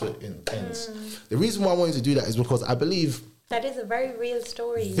then that's where it ends. The reason why I wanted to do that is because I believe that is a very real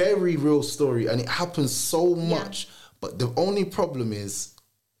story. Very real story, and it happens so much. But the only problem is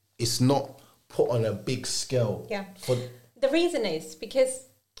it's not put on a big scale. Yeah. The reason is because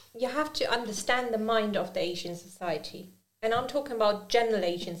you have to understand the mind of the Asian society. And I'm talking about general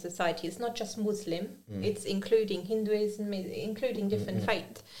Asian society. It's not just Muslim. It's including Hinduism, including different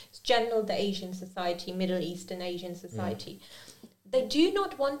faiths. It's general the Asian society, Middle Eastern Asian society. They do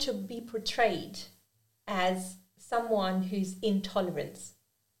not want to be portrayed as someone who's intolerant.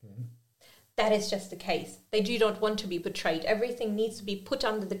 That is just the case. They do not want to be portrayed. Everything needs to be put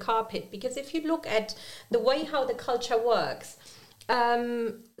under the carpet, because if you look at the way how the culture works,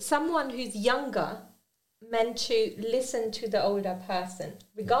 someone who's younger meant to listen to the older person,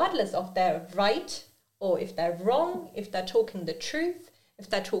 regardless of their right or if they're wrong, if they're talking the truth, if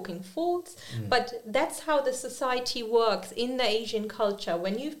they're talking false. But that's how the society works in the Asian culture.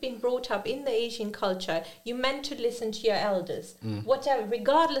 When you've been brought up in the Asian culture, you're meant to listen to your elders, whatever,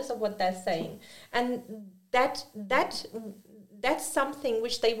 regardless of what they're saying. And that's something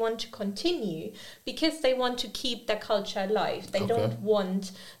which they want to continue, because they want to keep their culture alive. They don't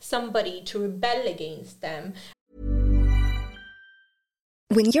want somebody to rebel against them.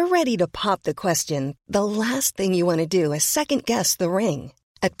 When you're ready to pop the question, the last thing you want to do is second-guess the ring.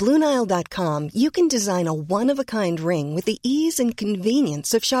 At BlueNile.com, you can design a one-of-a-kind ring with the ease and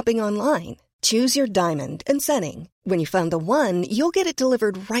convenience of shopping online. Choose your diamond and setting. When you find the one, you'll get it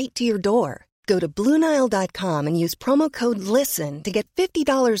delivered right to your door. Go to BlueNile.com and use promo code LISTEN to get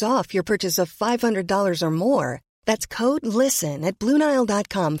 $50 off your purchase of $500 or more. That's code LISTEN at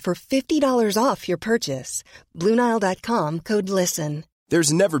BlueNile.com for $50 off your purchase. BlueNile.com, code LISTEN.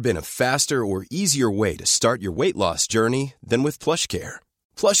 There's never been a faster or easier way to start your weight loss journey than with PlushCare.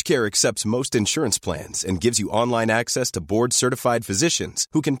 PlushCare accepts most insurance plans and gives you online access to board-certified physicians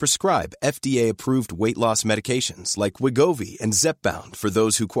who can prescribe FDA-approved weight loss medications like Wegovy and Zepbound for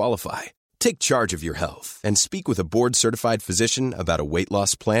those who qualify. Take charge of your health and speak with a board-certified physician about a weight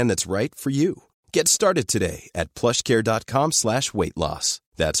loss plan that's right for you. Get started today at plushcare.com/weight-loss.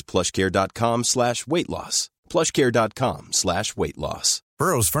 That's plushcare.com/weight-loss. plushcare.com/weight-loss.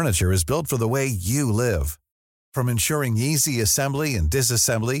 Burrow's furniture is built for the way you live. From ensuring easy assembly and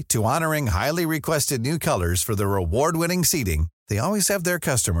disassembly to honoring highly requested new colors for their award-winning seating, they always have their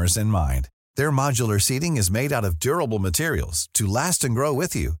customers in mind. Their modular seating is made out of durable materials to last and grow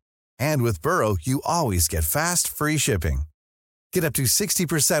with you. And with Burrow, you always get fast, free shipping. Get up to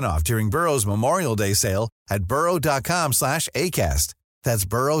 60% off during Burrow's Memorial Day sale at burrow.com/ACAST. That's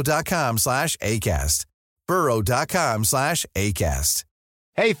burrow.com/ACAST. burrow.com/ACAST.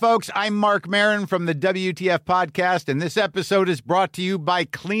 Hey folks, I'm Mark Maron from the WTF Podcast, and this episode is brought to you by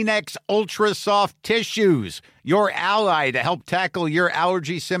Kleenex Ultra Soft Tissues, your ally to help tackle your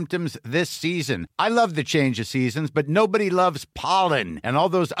allergy symptoms this season. I love the change of seasons, but nobody loves pollen and all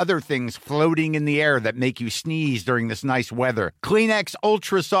those other things floating in the air that make you sneeze during this nice weather. Kleenex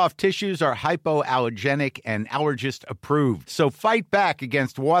Ultra Soft Tissues are hypoallergenic and allergist approved, so fight back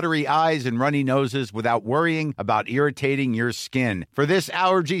against watery eyes and runny noses without worrying about irritating your skin. For this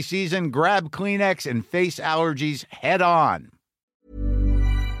allergy season, grab Kleenex and face allergies head on.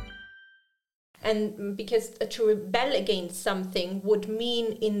 And because to rebel against something would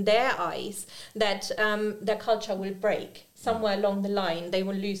mean, in their eyes, that their culture will break. Somewhere along the line, they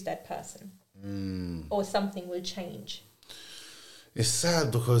will lose that person. Or something will change. It's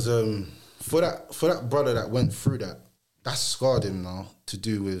sad because for that brother that went through that scarred him now to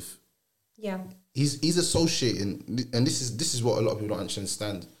do with... Yeah. He's associating, and this is what a lot of people don't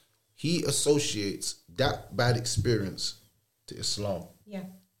understand. He associates that bad experience to Islam. Yeah.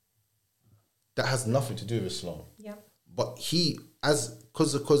 That has nothing to do with Islam. Yeah. But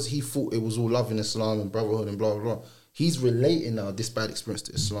because he thought it was all love in Islam and brotherhood and blah, blah, blah, he's relating now this bad experience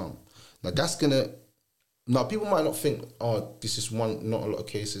to Islam. Now that's now people might not think, oh, this is not a lot of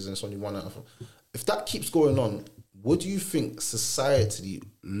cases and it's only one out of... If that keeps going on, what do you think societally,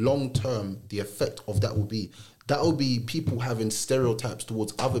 long term, the effect of that will be? That will be people having stereotypes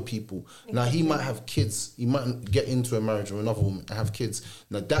towards other people. Exactly. Now, he might have kids. He might get into a marriage with another woman and have kids.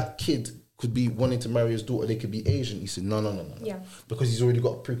 Now, that kid could be wanting to marry his daughter. They could be Asian. He said, no. Yeah. Because he's already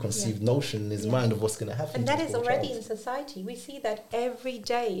got a preconceived notion in his mind of what's going to happen. And that is already in society. We see that every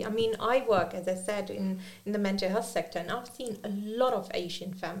day. I mean, I work, as I said, in the mental health sector, and I've seen a lot of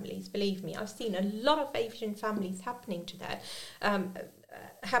Asian families. Believe me, I've seen a lot of Asian families happening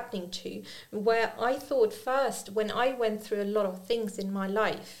to where I thought first, when I went through a lot of things in my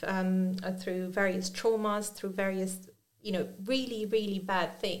life, through various traumas, through various really, really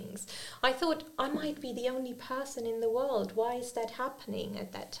bad things, I thought I might be the only person in the world. Why is that happening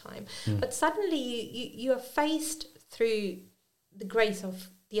at that time? But suddenly you are faced through the grace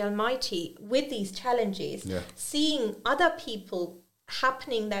of the Almighty with these challenges, seeing other people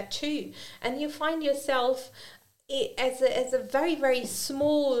happening that too. And you find yourself as a very, very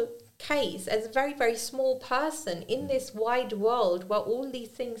small case, as a very, very small person in this wide world where all these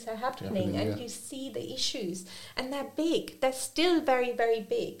things are happening and you see the issues, and they're big, they're still very, very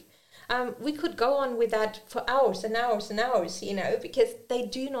big. We could go on with that for hours and hours and hours, you know, because they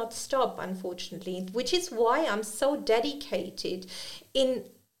do not stop, unfortunately, which is why I'm so dedicated in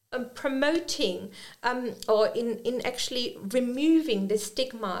promoting or in actually removing the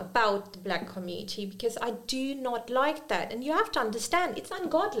stigma about the Black community, because I do not like that. And you have to understand, it's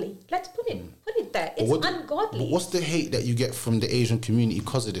ungodly. Let's put it there. It's ungodly. What's the hate that you get from the Asian community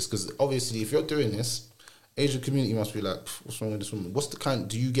because of this? Because obviously, if you're doing this, Asian community must be like, what's wrong with this woman?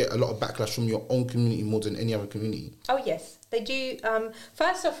 Do you get a lot of backlash from your own community more than any other community? Oh, yes, they do.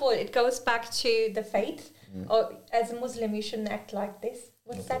 First of all, it goes back to the faith. Or as a Muslim, you shouldn't act like this.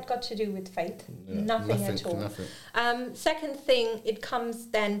 What's that got to do with faith? Yeah, nothing at all. Second thing, it comes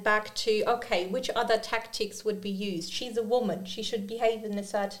then back to, okay, which other tactics would be used? She's a woman. She should behave in a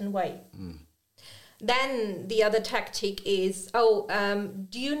certain way. Then the other tactic is,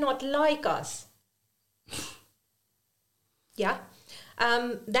 do you not like us? Yeah.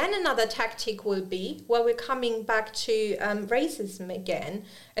 Then another tactic will be, well, we're coming back to racism again.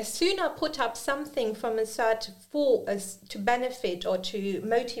 As soon as I put up something from a certain to benefit or to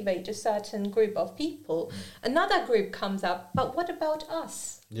motivate a certain group of people, another group comes up. But what about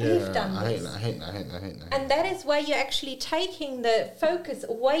us? Yeah, We've done this. I hate that. And that is where you're actually taking the focus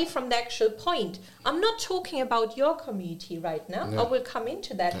away from the actual point. I'm not talking about your community right now. I will come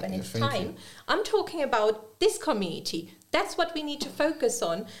into that when it's time. I'm talking about this community. That's what we need to focus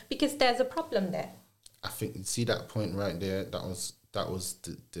on, because there's a problem there. I think you see that point right there. That was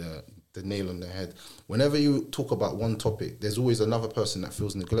the nail on the head. Whenever you talk about one topic, there's always another person that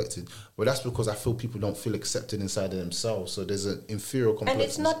feels neglected. But that's because I feel people don't feel accepted inside of themselves. So there's an inferior complex. And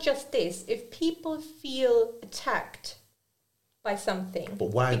it's not just this. If people feel attacked by something,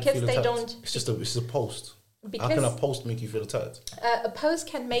 but why? Because they don't. It's just a post. Because how can a post make you feel attacked? A post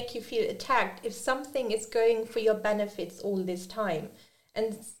can make you feel attacked if something is going for your benefits all this time,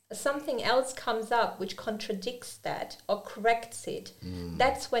 and something else comes up which contradicts that or corrects it.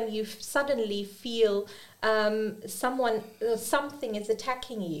 That's when you suddenly feel something is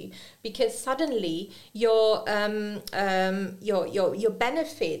attacking you, because suddenly your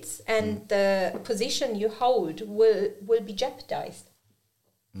benefits and the position you hold will be jeopardized.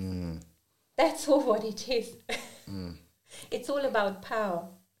 That's all what it is. It's all about power.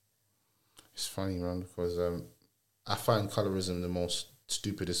 It's funny, man, because I find colorism the most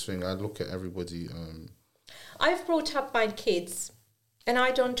stupidest thing. I look at everybody. I've brought up my kids, and I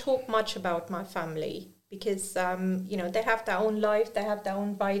don't talk much about my family because they have their own life, they have their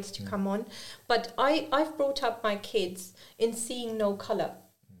own rights to come on. But I've brought up my kids in seeing no color.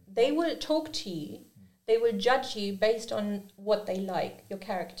 They will talk to you. They will judge you based on what they like, your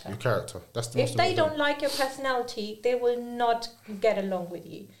character. Your character. That's the most important. If they don't like your personality, they will not get along with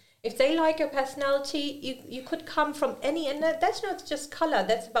you. If they like your personality, you could come from any, and that's not just color.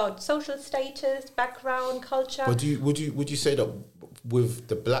 That's about social status, background, culture. But would you say that with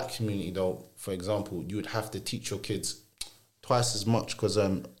the Black community, though, for example, you would have to teach your kids twice as much? Because I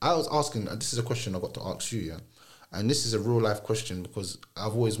was asking, and this is a question I got to ask you, yeah, and this is a real life question because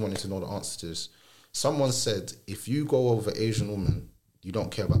I've always wanted to know the answer to this. Someone said, if you go over Asian women, you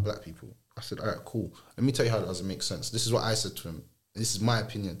don't care about Black people. I said, all right, cool. Let me tell you how it doesn't make sense. This is what I said to him. This is my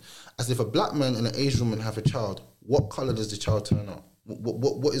opinion. As if a Black man and an Asian woman have a child, what colour does the child turn out?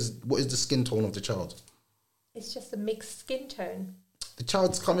 What is the skin tone of the child? It's just a mixed skin tone. The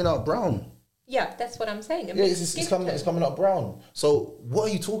child's coming out brown. Yeah, that's what I'm saying. It's coming out brown. So what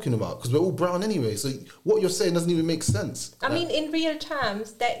are you talking about? Because we're all brown anyway. So what you're saying doesn't even make sense. I mean, in real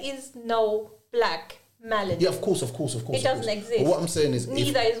terms, there is no Black melanin. Yeah, of course. It doesn't exist. But what I'm saying is...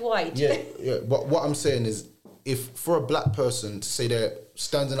 Neither is white. Yeah. But what I'm saying is, if for a Black person to say they're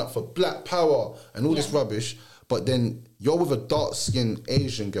standing up for Black power and all this rubbish, but then you're with a dark-skinned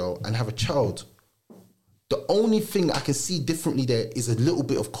Asian girl and have a child, the only thing I can see differently there is a little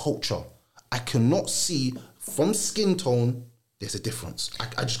bit of culture. I cannot see from skin tone there's a difference.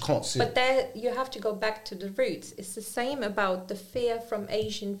 I just can't see. But there you have to go back to the roots. It's the same about the fear from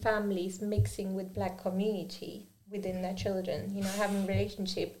Asian families mixing with Black community within their children, having a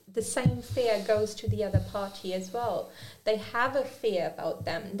relationship. The same fear goes to the other party as well. They have a fear about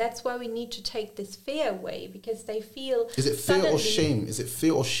them. That's why we need to take this fear away, because they feel... Is it fear or shame? Is it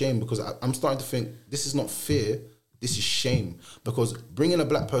fear or shame? Because I'm starting to think this is not fear, this is shame. Because bringing a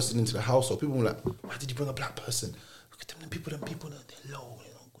Black person into the household, people were like, why did you bring a Black person? Look at them people, they're low,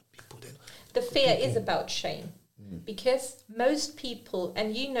 good people. The fear is about shame. Because most people,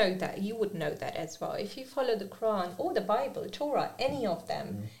 and you know that, you would know that as well, if you follow the Quran or the Bible, Torah, any of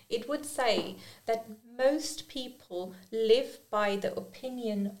them, it would say that most people live by the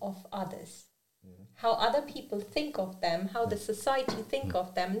opinion of others. How other people think of them, how the society think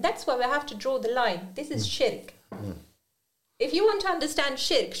of them. That's why we have to draw the line. This is shirk. If you want to understand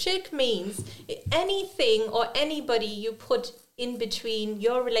shirk, shirk means anything or anybody you put in between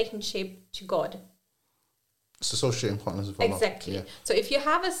your relationship to God. It's associating partners with Allah. Exactly. Yeah. So if you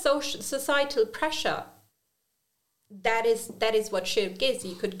have a societal pressure, that is what shirk is.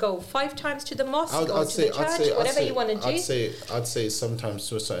 You could go 5 times to the mosque or to the church, whatever you want to do. I'd say sometimes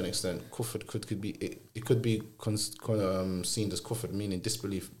to a certain extent, kufr could be seen as kufr, meaning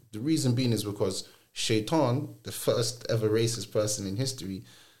disbelief. The reason being is because Shaitan, the first ever racist person in history,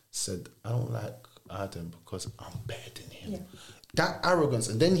 said, "I don't like Adam because I'm better than him." Yeah. That arrogance,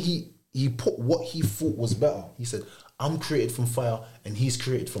 and then he put what he thought was better. He said, "I'm created from fire and he's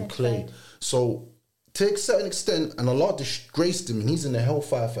created from clay." Right. So to a certain extent, and Allah disgraced him and he's in the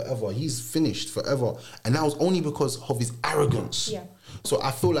hellfire forever. He's finished forever. And that was only because of his arrogance. Yeah. So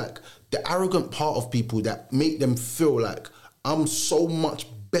I feel like the arrogant part of people that make them feel like I'm so much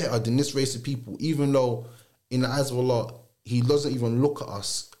better than this race of people, even though in the eyes of Allah, he doesn't even look at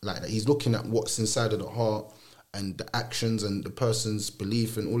us like that. He's looking at what's inside of the heart and the actions and the person's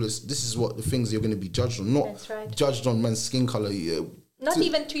belief and all this. This is what the things you're going to be judged on, not judged on man's skin color. Not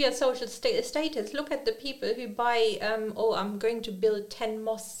even to your social status. Look at the people who buy, I'm going to build 10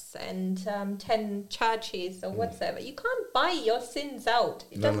 mosques and 10 churches or whatsoever. You can't buy your sins out.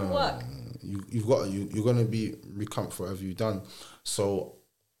 It doesn't work. You've got you're going to be recouped for whatever you've done. So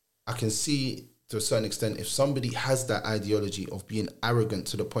I can see to a certain extent if somebody has that ideology of being arrogant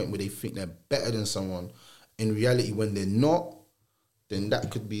to the point where they think they're better than someone, in reality when they're not, then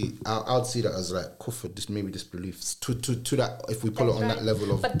that could be, I'd see that as like kufr, maybe disbelief to that, if we pull it on that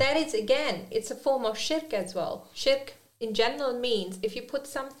level of. But that is, again, it's a form of shirk as well. Shirk in general means if you put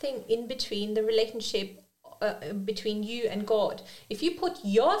something in between the relationship between you and God. If you put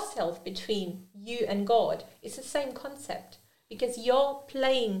yourself between you and God, it's the same concept. Because you're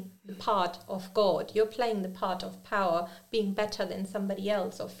playing the part of God. You're playing the part of power, being better than somebody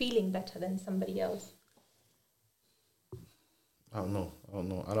else or feeling better than somebody else. I don't know.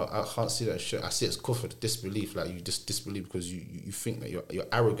 I can't see that shit. I see it as kufr, disbelief. Like you just disbelieve because you think that your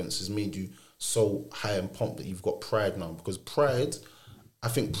arrogance has made you so high and pumped that you've got pride now. Because pride, I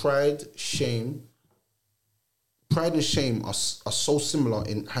think pride and shame are so similar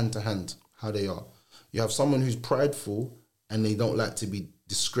in hand to hand, how they are. You have someone who's prideful and they don't like to be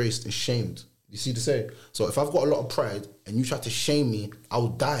disgraced and shamed. You see the saying? So if I've got a lot of pride and you try to shame me, I'll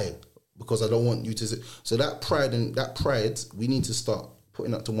die because I don't want you to. So that pride, we need to start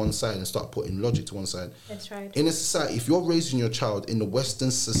putting that to one side and start putting logic to one side. That's right. In a society, if you're raising your child in the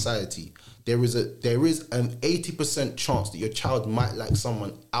Western society, there is an 80% chance that your child might like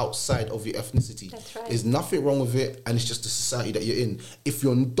someone outside of your ethnicity. That's right. There's nothing wrong with it, and it's just the society that you're in. If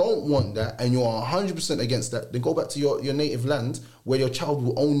you don't want that and you're 100% against that, then go back to your native land where your child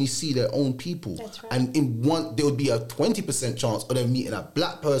will only see their own people. That's right. And there would be a 20% chance of them meeting a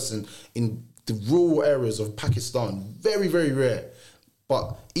black person in the rural areas of Pakistan. Very, very rare.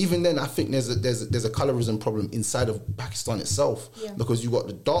 But even then, I think there's a colorism problem inside of Pakistan itself, because you got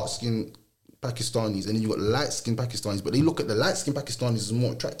the dark skin Pakistanis and then you got light skinned Pakistanis, but they look at the light skinned Pakistanis as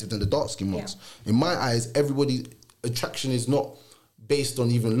more attractive than the dark skinned ones. In my eyes, everybody's attraction is not based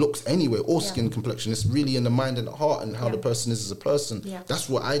on even looks anyway or skin complexion. It's really in the mind and the heart and how the person is as a person. That's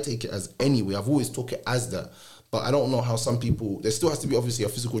what I take it as anyway. I've always took it as that. But I don't know how some people, there still has to be obviously a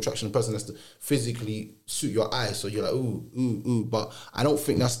physical attraction. The person has to physically suit your eyes. So you're like, ooh. But I don't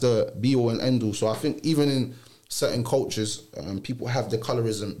think that's the be all and end all. So I think even in certain cultures, people have the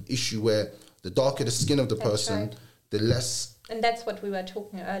colorism issue where the darker the skin of the person, the less. And that's what we were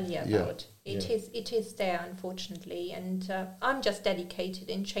talking earlier about. It is there, unfortunately. And I'm just dedicated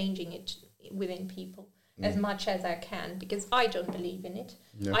in changing it within people as much as I can, because I don't believe in it.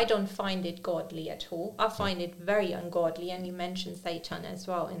 I don't find it godly at all. I find it very ungodly. And you mentioned Satan as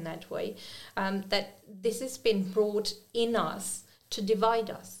well in that way. That this has been brought in us to divide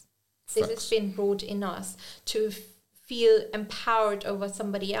us. This has been brought in us to feel empowered over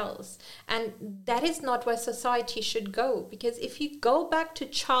somebody else. And that is not where society should go. Because if you go back to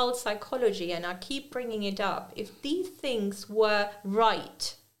child psychology, and I keep bringing it up, if these things were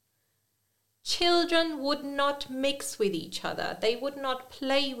right, children would not mix with each other. They would not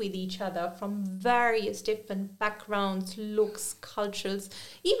play with each other from various different backgrounds, looks, cultures,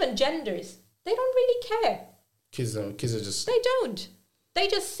 even genders. They don't really care. Kids are just... They don't. They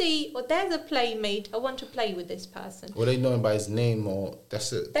just see, oh, there's a playmate, I want to play with this person. Or they know him by his name, or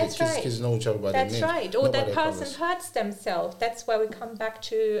that's it. That's right. Kids know each other by their name. That's right. Or that person hurts themselves. That's where we come back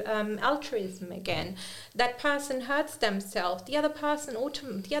to altruism again. That person hurts themselves. The other person,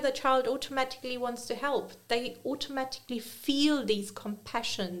 the other child automatically wants to help. They automatically feel these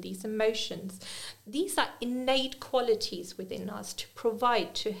compassion, these emotions. These are innate qualities within us to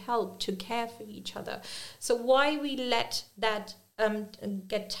provide, to help, to care for each other. So why we let that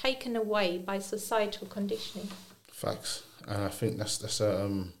get taken away by societal conditioning? Facts. And I think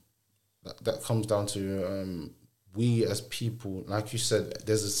that comes down to we as people, like you said,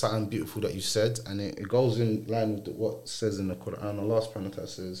 there's something beautiful that you said, and it goes in line with what says in the Quran. Allah subhanahu wa ta'ala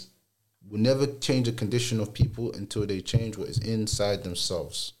says, we'll never change the condition of people until they change what is inside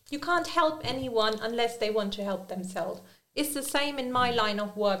themselves. You can't help anyone unless they want to help themselves. It's the same in my line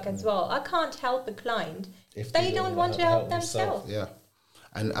of work as well. I can't help a client if they don't want to help themselves. Yeah.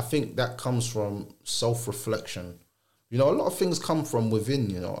 And I think that comes from self-reflection. You know, a lot of things come from within,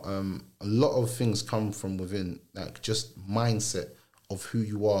 you know. A lot of things come from within, like just mindset of who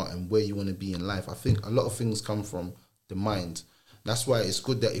you are and where you want to be in life. I think a lot of things come from the mind. That's why it's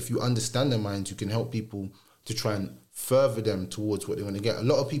good that if you understand the mind, you can help people to try and further them towards what they want to get. A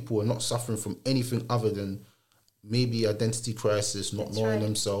lot of people are not suffering from anything other than maybe identity crisis, not knowing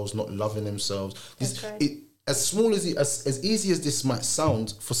themselves, not loving themselves. As small as as easy as this might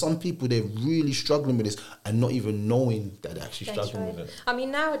sound, for some people they're really struggling with this and not even knowing that they're actually struggling with it. I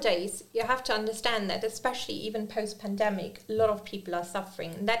mean, nowadays you have to understand that, especially even post-pandemic, a lot of people are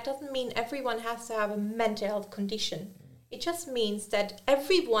suffering. And that doesn't mean everyone has to have a mental health condition. It just means that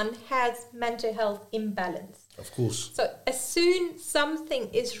everyone has mental health imbalance. Of course. So as soon something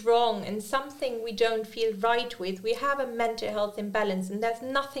is wrong and something we don't feel right with, we have a mental health imbalance, and there's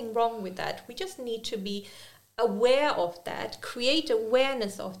nothing wrong with that. We just need to be aware of that, create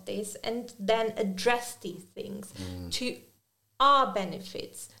awareness of this, and then address these things to our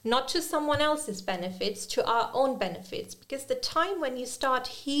benefits, not to someone else's benefits, to our own benefits. Because the time when you start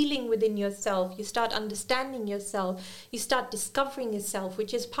healing within yourself, you start understanding yourself, you start discovering yourself,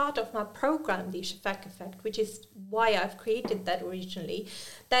 which is part of my program, the Shafak Effect, which is why I've created that originally,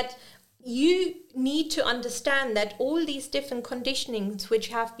 that you need to understand that all these different conditionings which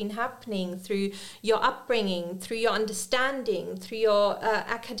have been happening through your upbringing, through your understanding, through your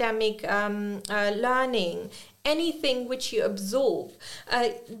academic learning, anything which you absorb,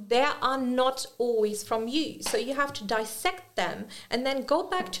 they are not always from you. So you have to dissect them and then go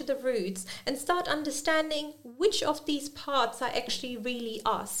back to the roots and start understanding which of these parts are actually really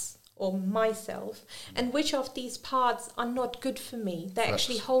us or myself, and which of these parts are not good for me. They're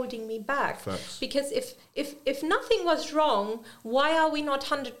actually holding me back. Because if nothing was wrong, why are we not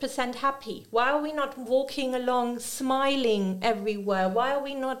 100% happy? Why are we not walking along smiling everywhere? Why are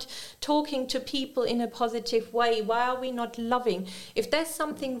we not talking to people in a positive way? Why are we not loving? If there's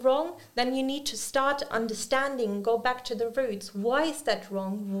something wrong, then you need to start understanding, go back to the roots. Why is that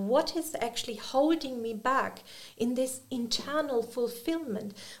wrong? What is actually holding me back in this internal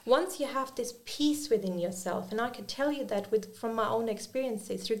fulfillment? Once you have this peace within yourself, and I can tell you that from my own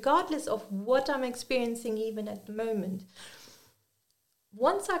experiences, regardless of what I'm experiencing even at the moment,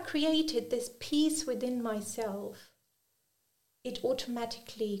 once I created this peace within myself, it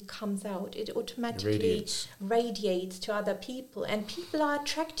automatically comes out. It automatically radiates to other people, and people are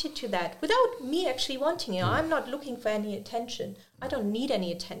attracted to that without me actually wanting it. I'm not looking for any attention. I don't need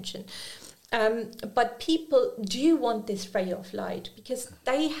any attention. But people do want this ray of light because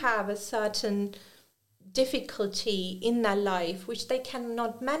they have a certain difficulty in their life which they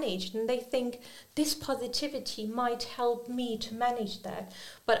cannot manage, and they think this positivity might help me to manage that.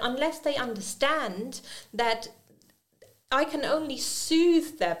 But unless they understand that I can only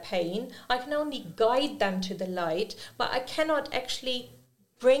soothe their pain, I can only guide them to the light, but I cannot actually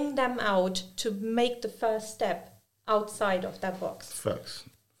bring them out to make the first step outside of their box. Facts.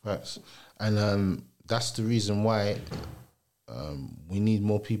 And that's the reason why we need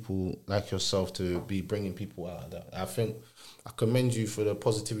more people like yourself to be bringing people out of that. I think I commend you for the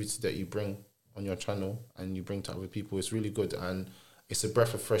positivity that you bring on your channel and you bring to other people. It's really good, and it's a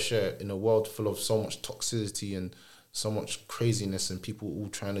breath of fresh air in a world full of so much toxicity and so much craziness and people all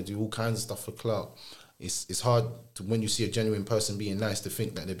trying to do all kinds of stuff for clout. It's hard to, when you see a genuine person being nice, to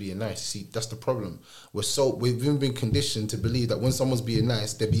think that they're being nice. See, that's the problem. We've been conditioned to believe that when someone's being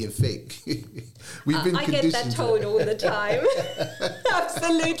nice, they're being fake. I get that told all the time.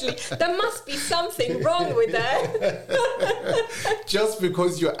 Absolutely. There must be something wrong with that. Just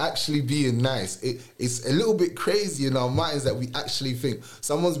because you're actually being nice. It's a little bit crazy in our minds that we actually think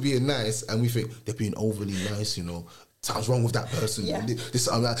someone's being nice and we think they're being overly nice, you know. something's wrong with that person. Yeah. This,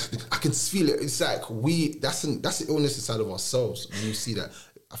 I can feel it. It's like that's the illness inside of ourselves. When you see that,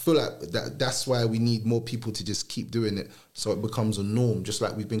 I feel like that's why we need more people to just keep doing it, so it becomes a norm. Just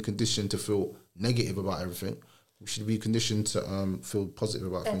like we've been conditioned to feel negative about everything, we should be conditioned to feel positive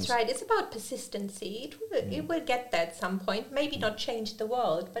about things. That's right. It's about persistency. It will get there at some point. Maybe not change the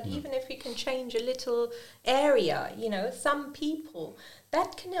world, but even if we can change a little area, some people,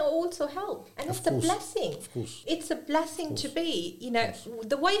 that can also help. And it's a blessing. Of course. It's a blessing to be,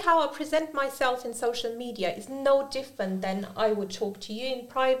 the way how I present myself in social media is no different than I would talk to you in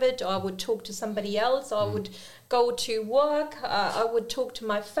private, or I would talk to somebody else, or I would go to work, I would talk to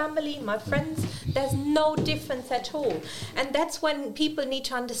my family, my friends. There's no difference at all. And that's when people need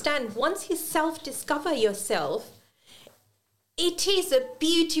to understand, once you self-discover yourself, it is a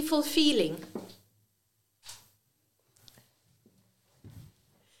beautiful feeling.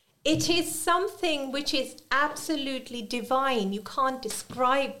 It is something which is absolutely divine. You can't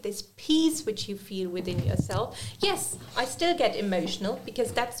describe this peace which you feel within yourself. Yes, I still get emotional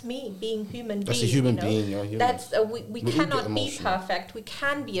because that's me being human being. That's a human being. You're human. That's we cannot be perfect. We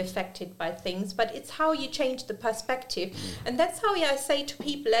can be affected by things, but it's how you change the perspective, and that's how I say to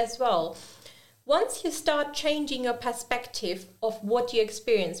people as well. Once you start changing your perspective of what you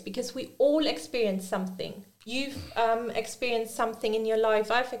experience, because we all experience something. You've experienced something in your life,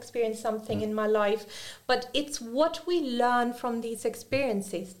 I've experienced something in my life, but it's what we learn from these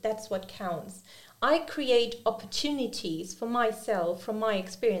experiences, that's what counts. I create opportunities for myself from my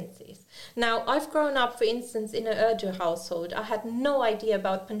experiences. Now, I've grown up, for instance, in an Urdu household. I had no idea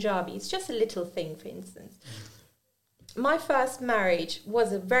about Punjabi. It's just a little thing, for instance. My first marriage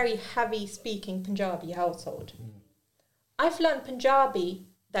was a very heavy-speaking Punjabi household. I've learned Punjabi,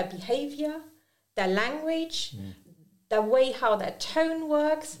 their behavior, their language, the way how their tone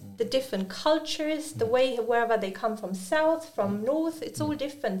works, the different cultures, the way wherever they come from, south, from north, it's all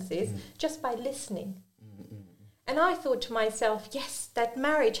differences, just by listening. And I thought to myself, yes, that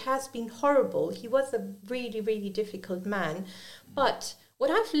marriage has been horrible. He was a really, really difficult man. But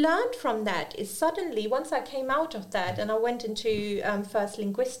what I've learned from that is suddenly, once I came out of that and I went into first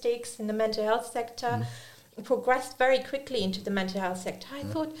linguistics in the mental health sector, progressed very quickly into the mental health sector, I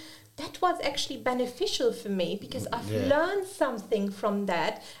thought, that was actually beneficial for me because I've learned something from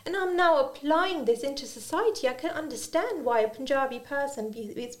that, and I'm now applying this into society. I can understand why a Punjabi person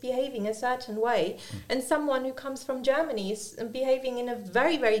is behaving a certain way, and someone who comes from Germany is behaving in a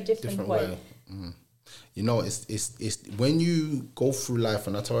very, very different way. It's when you go through life,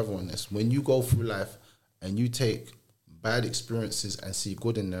 and I tell everyone this, when you go through life and you take bad experiences and see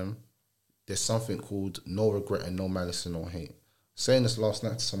good in them, there's something called no regret and no malice and no hate. Saying this last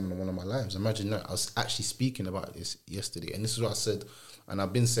night to someone in one of my lives, imagine that. I was actually speaking about this yesterday, and this is what I said, and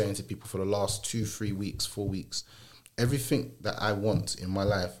I've been saying to people for the last 2, 3 weeks, 4 weeks. Everything that I want in my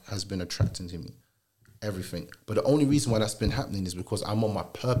life has been attracting to me. Everything. But the only reason why that's been happening is because I'm on my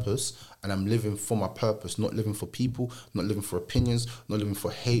purpose, and I'm living for my purpose, not living for people, not living for opinions, not living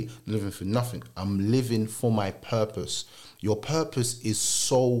for hate, not living for nothing. I'm living for my purpose. Your purpose is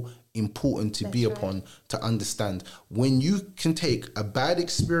so important to be upon, to understand. When you can take a bad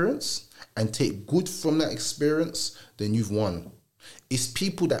experience and take good from that experience, then you've won. It's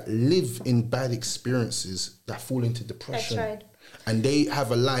people that live in bad experiences that fall into depression. That's right. And they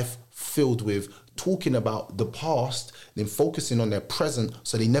have a life filled with talking about the past, then focusing on their present,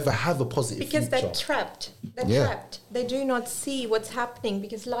 so they never have a positive because future. They're trapped. They're trapped. They do not see what's happening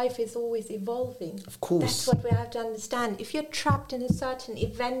because life is always evolving. Of course. That's what we have to understand. If you're trapped in a certain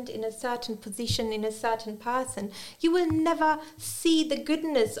event, in a certain position, in a certain person, you will never see the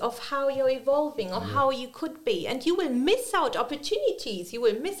goodness of how you're evolving or how you could be. And you will miss out opportunities. You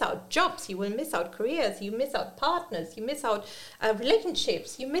will miss out jobs. You will miss out careers. You miss out partners. You miss out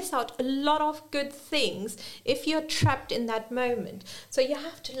relationships. You miss out a lot of good things if you're trapped in that moment. So you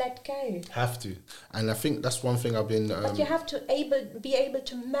have to let go. Have to. And I think that's one thing I've been... but you have to be able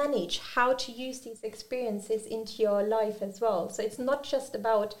to manage how to use these experiences into your life as well. So it's not just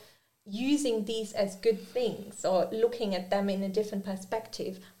about using these as good things or looking at them in a different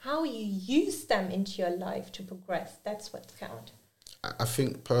perspective. How you use them into your life to progress, that's what counts. I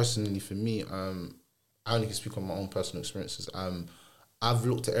think personally for me, I only can speak on my own personal experiences. I've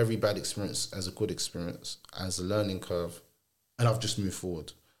looked at every bad experience as a good experience, as a learning curve, and I've just moved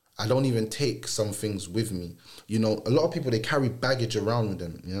forward. I don't even take some things with me. You know, a lot of people, they carry baggage around with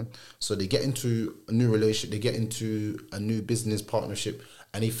them, you know? So they get into a new relationship, they get into a new business partnership,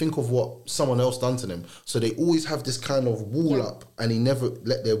 and they think of what someone else done to them. So they always have this kind of wall up, and they never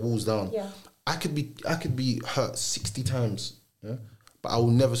let their walls down. Yeah. I could be hurt 60 times, yeah? but I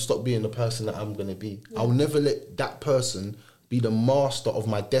will never stop being the person that I'm going to be. I will never let that person be the master of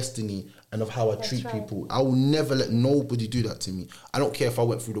my destiny and of how I treat people. I will never let nobody do that to me. I don't care if I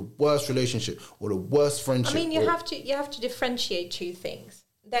went through the worst relationship or the worst friendship. I mean, you have to differentiate two things.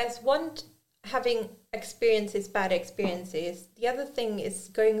 There's one, having experiences, bad experiences. The other thing is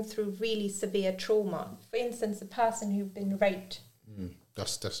going through really severe trauma. For instance, a person who's been raped.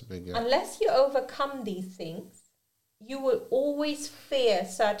 That's big, yeah. Unless you overcome these things, you will always fear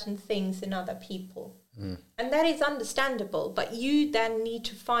certain things in other people. And that is understandable, but you then need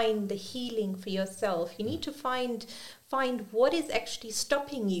to find the healing for yourself. You need to find what is actually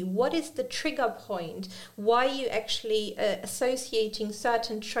stopping you. What is the trigger point? Why are you actually associating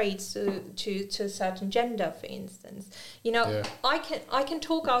certain traits to a certain gender, for instance? You know, I can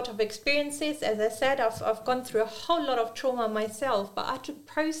talk out of experiences. As I said, I've gone through a whole lot of trauma myself, but I had to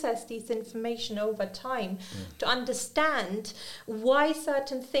process this information over time to understand why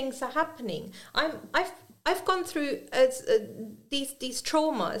certain things are happening. I've gone through these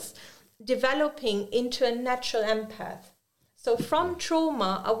traumas, developing into a natural empath. So from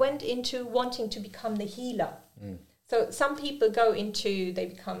trauma, I went into wanting to become the healer. So some people they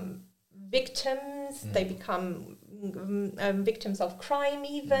become victims, they become victims of crime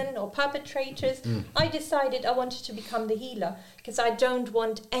even, or perpetrators. I decided I wanted to become the healer because I don't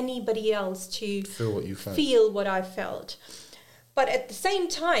want anybody else to feel what I felt. But at the same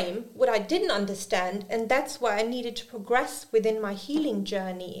time, what I didn't understand, and that's why I needed to progress within my healing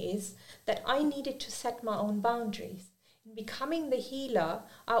journey, is that I needed to set my own boundaries. In becoming the healer,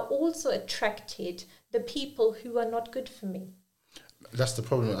 I also attracted the people who are not good for me. That's the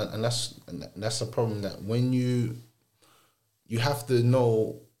problem, and that's a problem that when you have to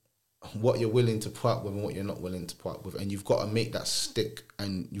know what you're willing to put up with and what you're not willing to put up with, and you've got to make that stick,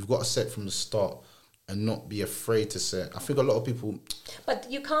 and you've got to set from the start. And not be afraid to say it. I think a lot of people... But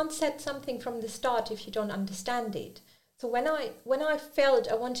you can't set something from the start if you don't understand it. So when I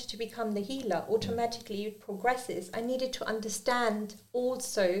felt I wanted to become the healer, automatically it progresses. I needed to understand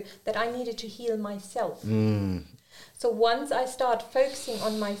also that I needed to heal myself. So once I start focusing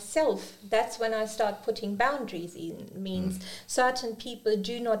on myself, that's when I start putting boundaries in. Means certain people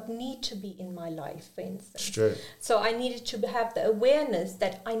do not need to be in my life, for instance. Straight. So I needed to have the awareness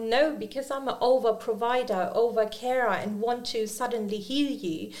that I know, because I'm an over provider, over carer, and want to suddenly heal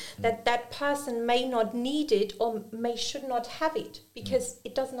you, that person may not need it or should not have it because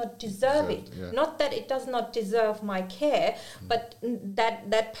it does not deserve it. Yeah. Not that it does not deserve my care, but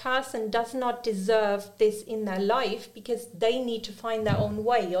that person does not deserve this in their life, because they need to find their own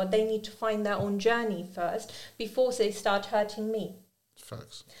way, or they need to find their own journey first before they start hurting me.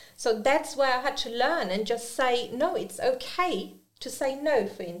 Facts. So that's where I had to learn and just say, no, it's okay to say no,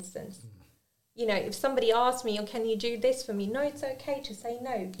 for instance. You know, if somebody asks me, can you do this for me? No, it's okay to say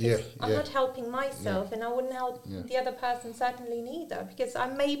no. I'm not helping myself, and I wouldn't help the other person certainly neither, because I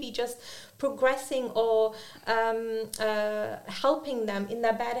may be just progressing or helping them in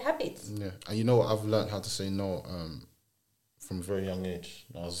their bad habits. Yeah, and you know what? I've learned how to say no from a very young age.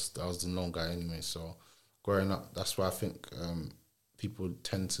 I was the no guy anyway, so growing up, that's why I think people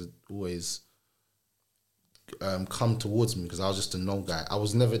tend to always... come towards me, because I was just a no guy. I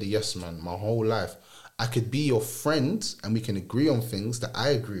was never the yes man my whole life. I could be your friend and we can agree on things that I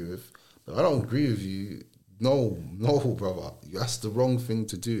agree with, but I don't agree with you. No, brother, that's the wrong thing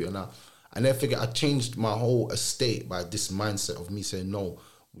to do. And I figured I changed my whole estate by this mindset of me saying, no,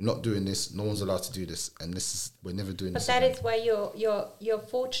 we're not doing this. No one's allowed to do this, and we're never doing this. But that is where you're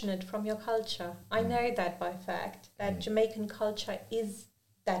fortunate from your culture. I know that by fact that Jamaican culture is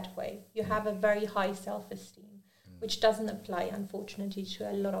that way. You have a very high self-esteem, which doesn't apply, unfortunately,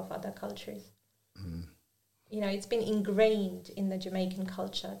 to a lot of other cultures. You know, it's been ingrained in the Jamaican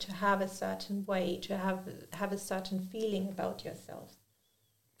culture to have a certain way, to have a certain feeling about yourself.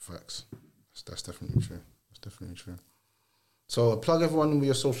 Facts. That's definitely true. So plug everyone with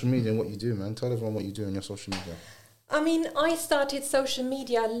your social media and what you do, man. Tell everyone what you do on your social media. I mean, I started social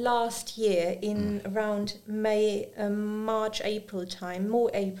media last year in around March, April time,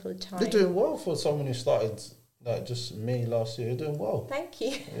 more April time. You're doing well for someone who started just May last year. You're doing well. Thank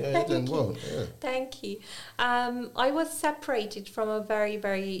you. Yeah, you're doing well. Yeah. Thank you. I was separated from a very,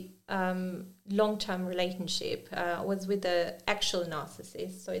 very long-term relationship. I was with an actual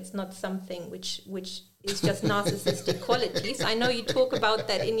narcissist, so it's not something which is just narcissistic qualities. I know you talk about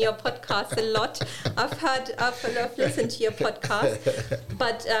that in your podcast a lot. I've listened to your podcast.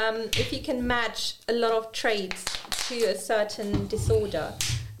 But if you can match a lot of traits to a certain disorder,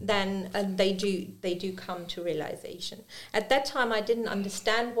 then they do come to realization. At that time, I didn't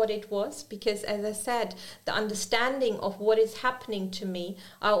understand what it was, because, as I said, the understanding of what is happening to me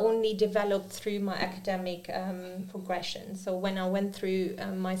I only developed through my academic progression. So when I went through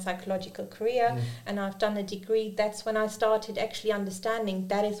my psychological career and I've done a degree, that's when I started actually understanding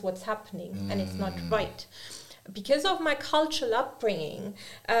that is what's happening and it's not right. Because of my cultural upbringing,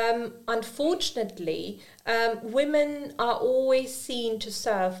 unfortunately, women are always seen to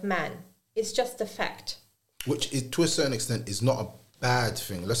serve men. It's just a fact. Which, is, to a certain extent, is not a bad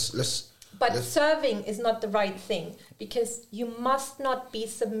thing. Let's serving is not the right thing, because you must not be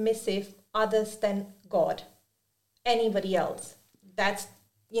submissive others than God, anybody else. That's,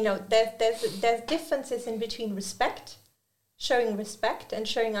 there's differences in between showing respect and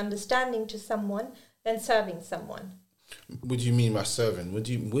showing understanding to someone, than serving someone. What do you mean by serving? Would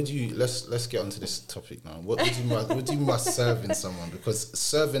you let's get onto this topic now. What do you mean by serving someone? Because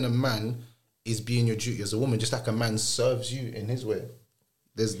serving a man is being your duty as a woman, just like a man serves you in his way.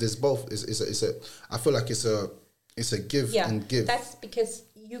 There's both. I feel like it's a give and give. That's because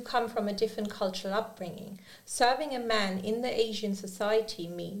you come from a different cultural upbringing. Serving a man in the Asian society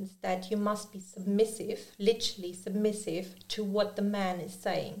means that you must be submissive, literally submissive, to what the man is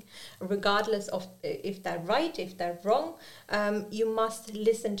saying. Regardless of if they're right, if they're wrong, you must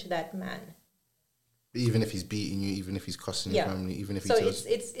listen to that man. Even if he's beating you, even if he's cussing your family, even if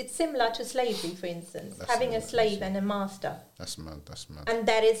it's similar to slavery, for instance, having a slave and a master. That's mad. And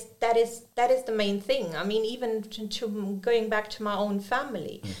that is the main thing. I mean, even to going back to my own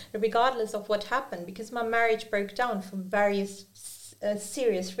family, regardless of what happened, because my marriage broke down for various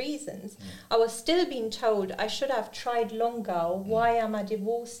serious reasons, I was still being told I should have tried longer. Why am I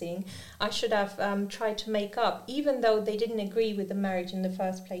divorcing? I should have tried to make up, even though they didn't agree with the marriage in the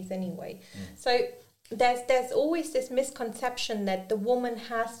first place anyway. So there's always this misconception that the woman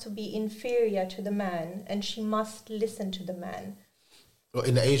has to be inferior to the man and she must listen to the man. Well,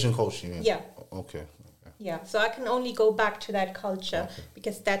 in the Asian culture, you mean? Yeah. Okay. Yeah, so I can only go back to that culture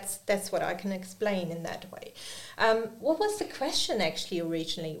because that's what I can explain in that way. What was the question actually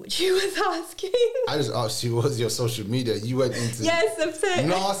originally, which you was asking? I just asked you, what was your social media? You went into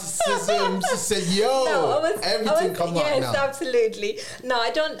narcissism. She said, everything come up now. Yes, absolutely. No, I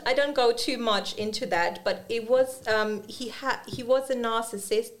don't go too much into that, but it was he was a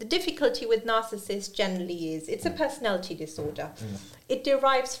narcissist. The difficulty with narcissists generally is it's a personality disorder. It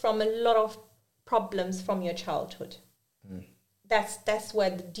derives from a lot of problems from your childhood. That's where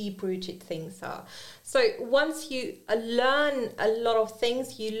the deep-rooted things are. So once you learn a lot of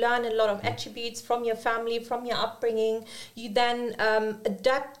things, you learn a lot of attributes from your family, from your upbringing, you then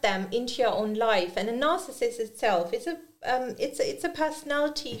adapt them into your own life. And a narcissist itself is it's a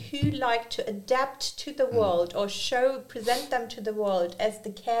personality who like to adapt to the world or present them to the world as the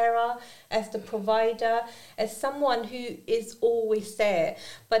carer, as the provider, as someone who is always there.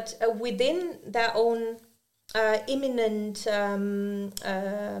 But within their own imminent home,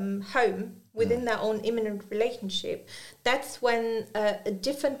 within their own imminent relationship, that's when a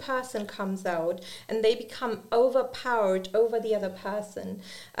different person comes out and they become overpowered over the other person.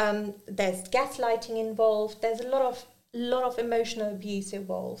 There's gaslighting involved. There's a lot of emotional abuse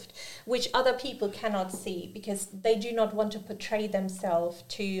involved, which other people cannot see because they do not want to portray themselves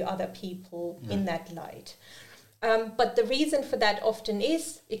to other people in that light. But the reason for that often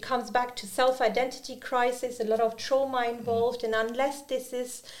is it comes back to self-identity crisis, a lot of trauma involved, and unless this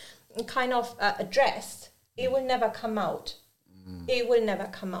is kind of addressed, it will never come out. It will never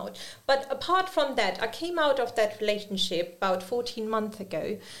come out. But apart from that, I came out of that relationship about 14 months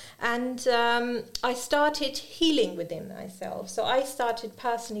ago, and I started healing within myself. So I started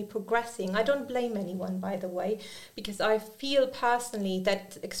personally progressing. I don't blame anyone, by the way, because I feel personally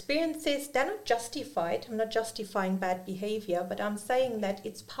that experiences, they're not justified. I'm not justifying bad behavior, but I'm saying that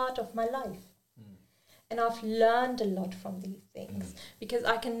it's part of my life. And I've learned a lot from these things because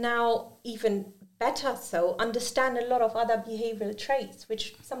I can now even better so understand a lot of other behavioral traits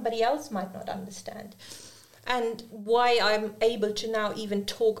which somebody else might not understand. And why I'm able to now even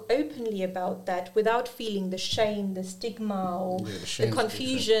talk openly about that without feeling the shame, the stigma, or the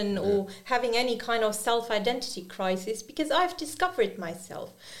confusion, or having any kind of self-identity crisis, because I've discovered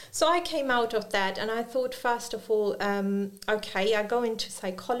myself. So I came out of that and I thought, first of all, I go into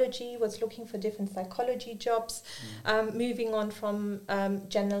psychology, was looking for different psychology jobs, moving on from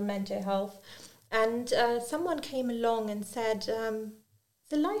general mental health. And someone came along and said,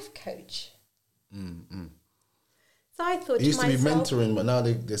 the life coach. So I thought it used to be mentoring, but now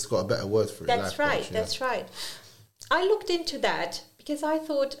they've got a better word for it. That's right. I looked into that because I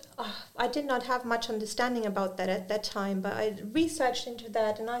thought, I did not have much understanding about that at that time, but I researched into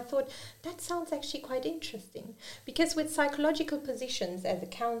that and I thought, that sounds actually quite interesting. Because with psychological positions, as a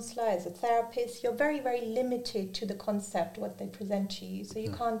counselor, as a therapist, you're very, very limited to the concept, what they present to you. So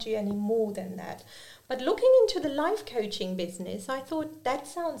you can't do any more than that. But looking into the life coaching business, I thought that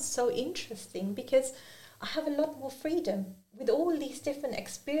sounds so interesting because I have a lot more freedom. With all these different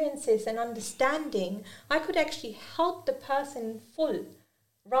experiences and understanding, I could actually help the person full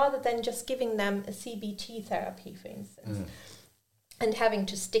rather than just giving them a CBT therapy, for instance, and having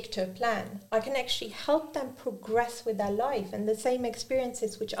to stick to a plan. I can actually help them progress with their life, and the same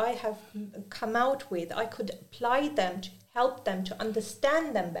experiences which I have come out with, I could apply them to help them to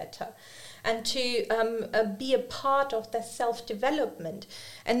understand them better and to be a part of their self-development.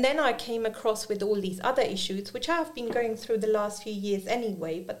 And then I came across with all these other issues, which I have been going through the last few years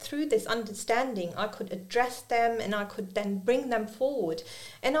anyway, but through this understanding, I could address them and I could then bring them forward.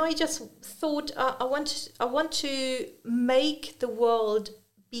 And I just thought, I want to make the world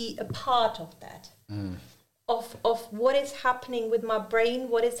be a part of that. Of what is happening with my brain,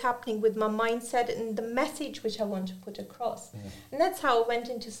 what is happening with my mindset, and the message which I want to put across. And that's how I went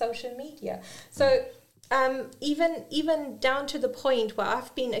into social media. So even down to the point where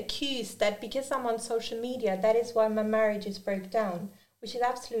I've been accused that because I'm on social media, that is why my marriages broke down, which is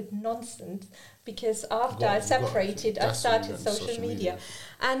absolute nonsense, because after I separated, I started social media.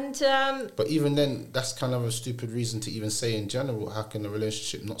 And but even then, that's kind of a stupid reason to even say in general, how can a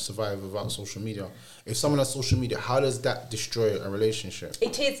relationship not survive without social media? If someone has social media, how does that destroy a relationship?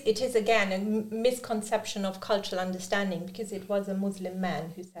 It is again a misconception of cultural understanding, because it was a Muslim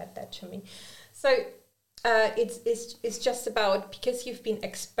man who said that to me. So it's just about, because you've been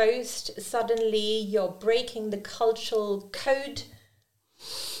exposed, suddenly you're breaking the cultural code.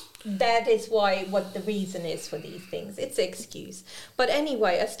 That is what the reason is for these things. It's an excuse. But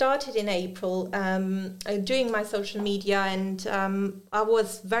anyway, I started in April doing my social media, and I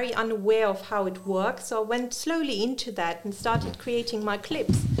was very unaware of how it works. So I went slowly into that and started creating my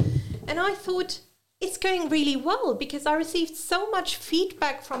clips. And I thought, it's going really well, because I received so much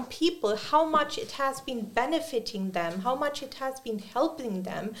feedback from people, how much it has been benefiting them, how much it has been helping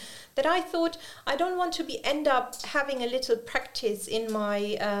them, that I thought, I don't want to end up having a little practice in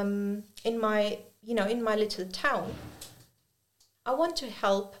my little town. I want to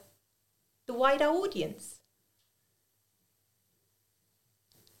help the wider audience.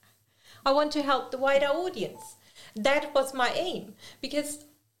 I want to help the wider audience. That was my aim, because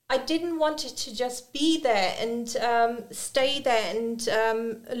I didn't want it to just be there and stay there and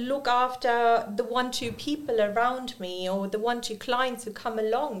look after the 1-2 people around me or the 1-2 clients who come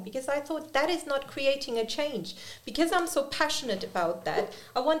along, because I thought that is not creating a change. Because I'm so passionate about that,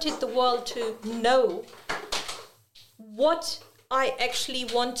 I wanted the world to know what I actually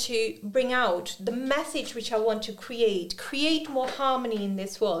want to bring out, the message which I want to create more harmony in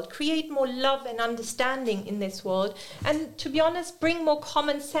this world, create more love and understanding in this world, and to be honest, bring more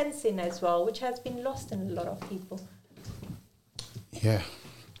common sense in as well, which has been lost in a lot of people. Yeah,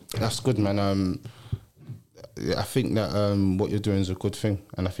 that's good, man. I think that what you're doing is a good thing,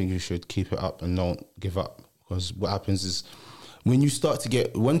 and I think you should keep it up and don't give up, because what happens is when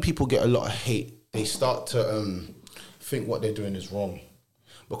people get a lot of hate, they start to think what they're doing is wrong,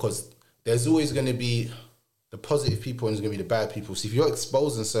 because there's always going to be the positive people and there's going to be the bad people. So if you're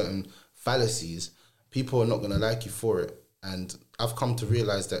exposing certain fallacies, people are not going to like you for it. And I've come to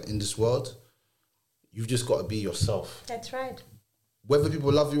realize that in this world, you've just got to be yourself. That's right. Whether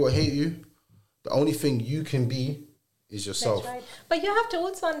people love you or hate you, the only thing you can be is yourself. That's right. But you have to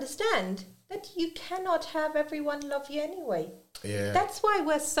also understand that you cannot have everyone love you anyway. Yeah. That's why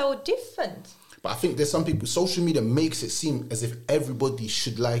we're so different. But I think there's some people, social media makes it seem as if everybody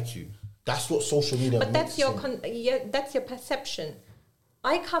should like you. That's what social media But makes that's your perception.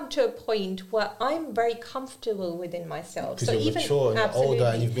 I come to a point where I'm very comfortable within myself. Because you're mature and older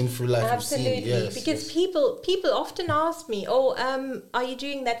and you've been through life. Absolutely. You've seen it. Yes, because people often ask me, are you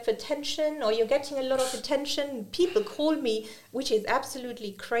doing that for attention, or you're getting a lot of attention? People call me, which is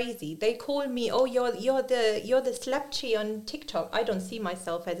absolutely crazy. They call me, you're the celebrity on TikTok. I don't see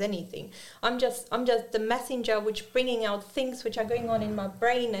myself as anything. I'm just the messenger which bringing out things which are going on in my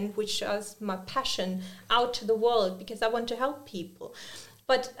brain and which is my passion out to the world, because I want to help people.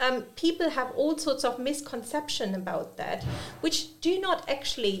 But people have all sorts of misconception about that, which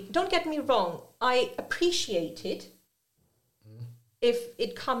don't get me wrong, I appreciate it if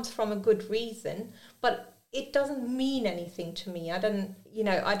it comes from a good reason, but it doesn't mean anything to me. I don't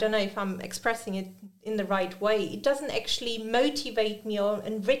know if I'm expressing it in the right way. It doesn't actually motivate me or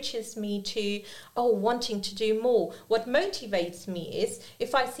enriches me to, wanting to do more. What motivates me is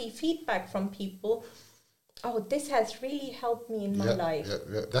if I see feedback from people, this has really helped me in my life.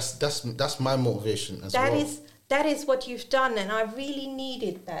 Yeah. That's my motivation as well. That is what you've done, and I really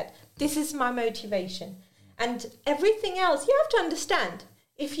needed that. This is my motivation. And everything else, you have to understand.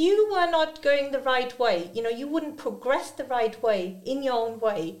 If you were not going the right way, you wouldn't progress the right way in your own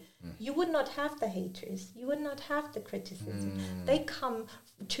way, you would not have the haters. You would not have the criticism. They come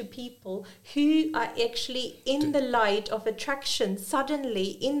to people who are actually in the light of attraction, suddenly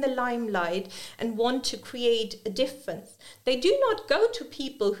in the limelight, and want to create a difference. They do not go to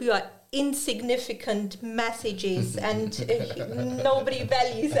people who are insignificant messages and nobody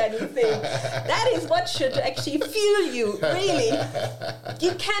values anything. That is what should actually fuel you, really.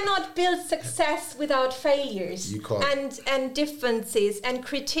 You cannot build success without failures. You can't. And differences and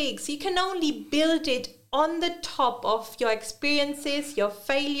critiques. You can only build it on the top of your experiences, your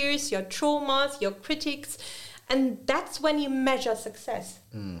failures, your traumas, your critics, and that's when you measure success.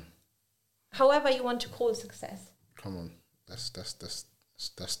 However you want to call success. Come on, that's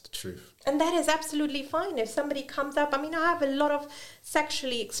the truth. And that is absolutely fine. If somebody comes up, I have a lot of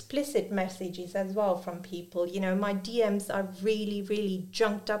sexually explicit messages as well from people. My DMs are really, really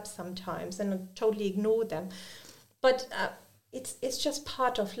junked up sometimes, and I totally ignore them. But it's just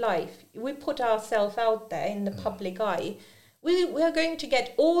part of life. We put ourselves out there in the public eye. We are going to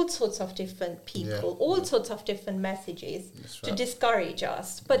get all sorts of different people, all sorts of different messages to discourage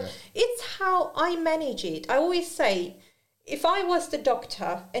us. But it's how I manage it. I always say, if I was the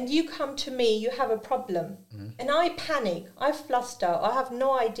doctor and you come to me, you have a problem, and I panic, I fluster, I have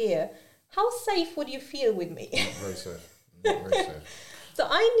no idea, how safe would you feel with me? Not very safe. Not very safe. So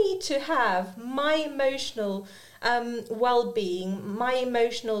I need to have my emotional well-being, my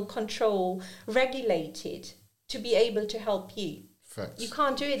emotional control regulated to be able to help you. Facts. You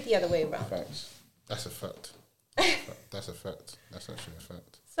can't do it the other way around. Facts. That's a fact. That's a fact. That's actually a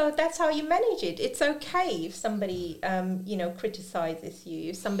fact. So that's how you manage it. It's okay if somebody, criticizes you,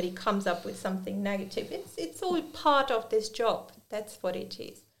 if somebody comes up with something negative. It's all part of this job. That's what it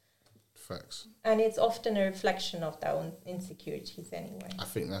is. Facts. And it's often a reflection of their own insecurities anyway. I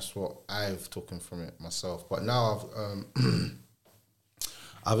think that's what I've taken from it myself. But now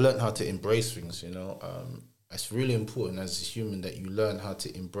I've learned how to embrace things, It's really important as a human that you learn how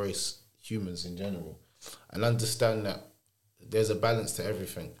to embrace humans in general and understand that there's a balance to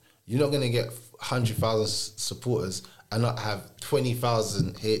everything. You're not going to get 100,000 supporters and not have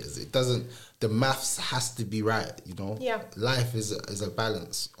 20,000 haters. It doesn't. The maths has to be right. Yeah. Life is a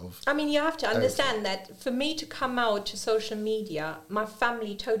balance of. You have to understand that for me to come out to social media, my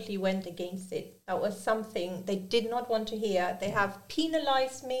family totally went against it. That was something they did not want to hear. They have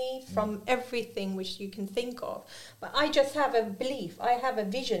penalized me from everything which you can think of. But I just have a belief. I have a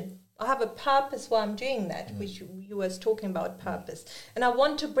vision. I have a purpose why I'm doing that, which you was talking about purpose. And I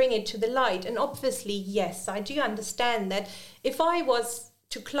want to bring it to the light. And obviously, yes, I do understand that if I was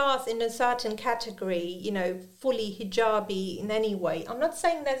to class in a certain category, fully hijabi in any way, I'm not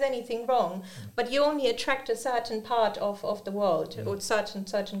saying there's anything wrong, but you only attract a certain part of the world or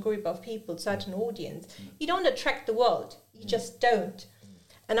certain group of people, certain audience. You don't attract the world. You just don't.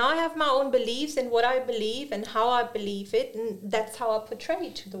 And I have my own beliefs in what I believe and how I believe it, and that's how I portray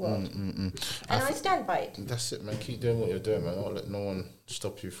it to the world. And I stand by it. That's it, man. Keep doing what you're doing, man. Don't let no one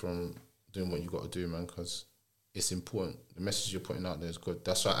stop you from doing what you got to do, man, because it's important. The message you're putting out there is good.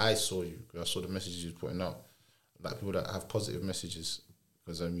 That's why I saw you. I saw the messages you're putting out. Like people that have positive messages,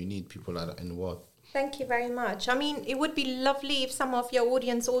 because you need people like that in the world. Thank you very much. It would be lovely if some of your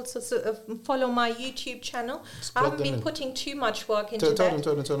audience also sort of follow my YouTube channel. I haven't been putting too much work into that.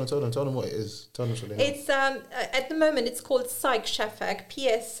 Tell them what it is. Tell them so they know. It's at the moment it's called Psych Shafak,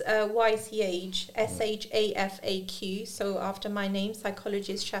 PSYCH SHAFAQ. So after my name,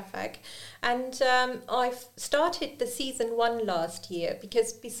 Psychologist Shafak, and I've started the season 1 last year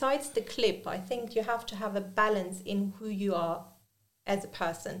because besides the clip, I think you have to have a balance in who you are as a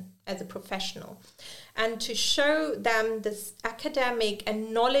person, as a professional, and to show them this academic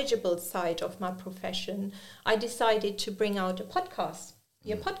and knowledgeable side of my profession, I decided to bring out a podcast,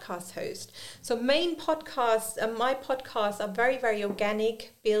 be a podcast host. So my podcasts are very, very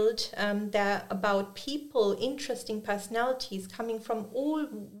organic built. They're about people, interesting personalities coming from all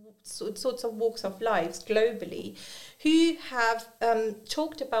sorts of walks of lives globally, who have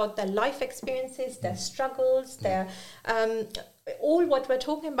talked about their life experiences, their struggles, their all what we're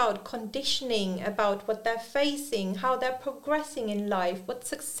talking about, conditioning, about what they're facing, how they're progressing in life, what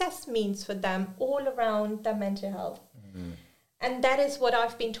success means for them, all around their mental health. And that is what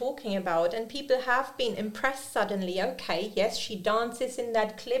I've been talking about. And people have been impressed suddenly. Okay, yes, she dances in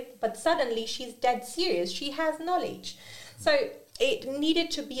that clip, but suddenly she's dead serious. She has knowledge. So it needed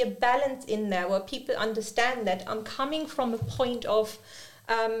to be a balance in there where people understand that I'm coming from a point of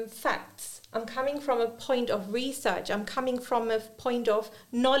facts. I'm coming from a point of research. I'm coming from a point of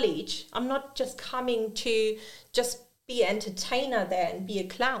knowledge. I'm not just coming to just be an entertainer there and be a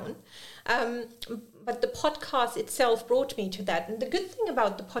clown. But the podcast itself brought me to that. And the good thing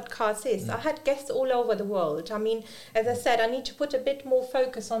about the podcast is I had guests all over the world. I mean, as I said, I need to put a bit more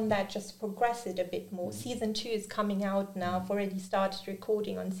focus on that, just to progress it a bit more. Season 2 is coming out now. I've already started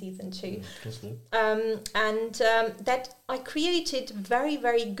recording on season 2. That I created very,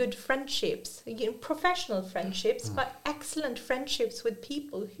 very good friendships, professional friendships, but excellent friendships with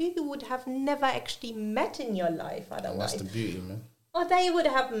people who you would have never actually met in your life otherwise. And that's the beauty, man. Or they would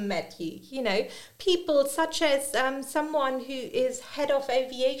have met you, people such as someone who is head of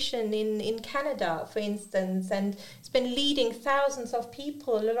aviation in Canada, for instance, and has been leading thousands of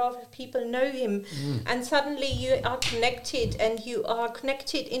people. A lot of people know him. And suddenly you are connected, and you are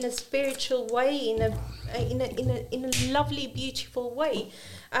connected in a spiritual way, in a lovely, beautiful way,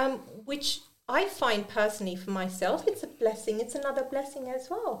 which I find personally for myself, it's a blessing. It's another blessing as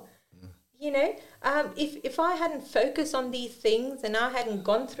well. If I hadn't focused on these things and I hadn't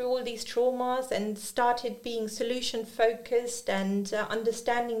gone through all these traumas and started being solution focused and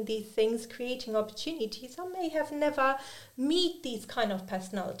understanding these things, creating opportunities, I may have never meet these kind of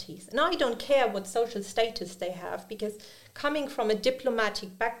personalities. And I don't care what social status they have, because coming from a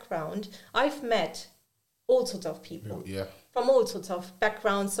diplomatic background, I've met all sorts of people from all sorts of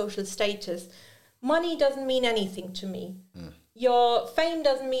backgrounds, social status. Money doesn't mean anything to me. Your fame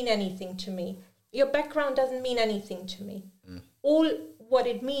doesn't mean anything to me. Your background doesn't mean anything to me. All what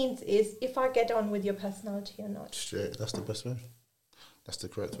it means is if I get on with your personality or not. Straight, that's the best way. That's the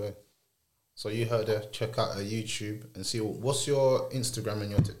correct way. So you heard her, check out her YouTube and see what's your Instagram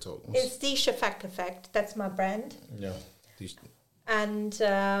and your TikTok? It's the Shafak Effect. That's my brand. Yeah. And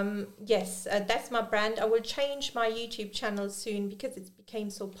yes, that's my brand. I will change my YouTube channel soon because it became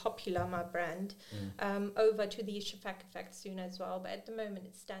so popular, my brand, over to the Shafak Effect soon as well. But at the moment,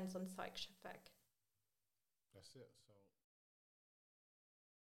 it stands on Psych Shafak. That's it.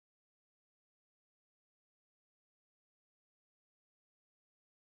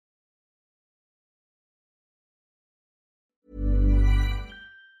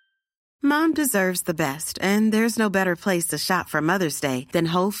 Mom deserves the best, and there's no better place to shop for Mother's Day than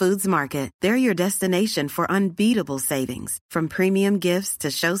Whole Foods Market. They're your destination for unbeatable savings, from premium gifts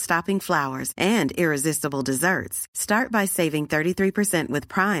to show-stopping flowers and irresistible desserts. Start by saving 33% with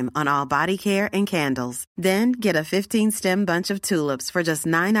Prime on all body care and candles. Then get a 15-stem bunch of tulips for just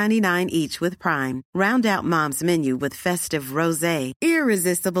 $9.99 each with Prime. Round out Mom's menu with festive rosé,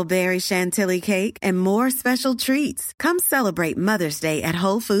 irresistible berry chantilly cake, and more special treats. Come celebrate Mother's Day at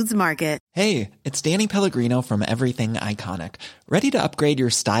Whole Foods Market. Hey, it's Danny Pellegrino from Everything Iconic. Ready to upgrade your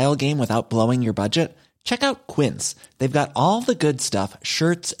style game without blowing your budget? Check out Quince. They've got all the good stuff,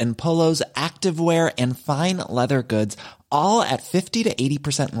 shirts and polos, activewear, and fine leather goods, all at 50 to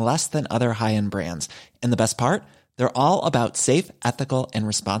 80% less than other high-end brands. And the best part? They're all about safe, ethical, and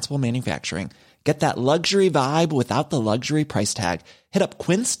responsible manufacturing. Get that luxury vibe without the luxury price tag. Hit up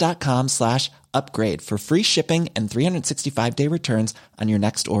quince.com/upgrade for free shipping and 365-day returns on your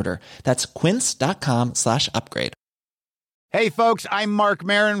next order. That's quince.com/upgrade. Hey, folks, I'm Mark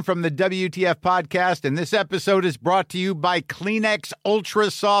Maron from the WTF Podcast, and this episode is brought to you by Kleenex Ultra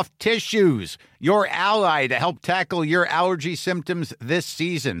Soft Tissues, your ally to help tackle your allergy symptoms this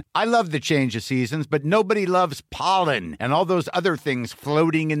season. I love the change of seasons, but nobody loves pollen and all those other things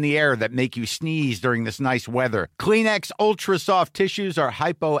floating in the air that make you sneeze during this nice weather. Kleenex Ultra Soft Tissues are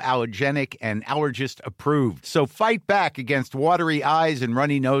hypoallergenic and allergist approved, so fight back against watery eyes and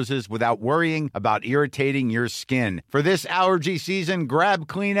runny noses without worrying about irritating your skin. For this allergy season, grab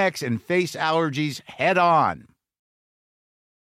Kleenex and face allergies head on.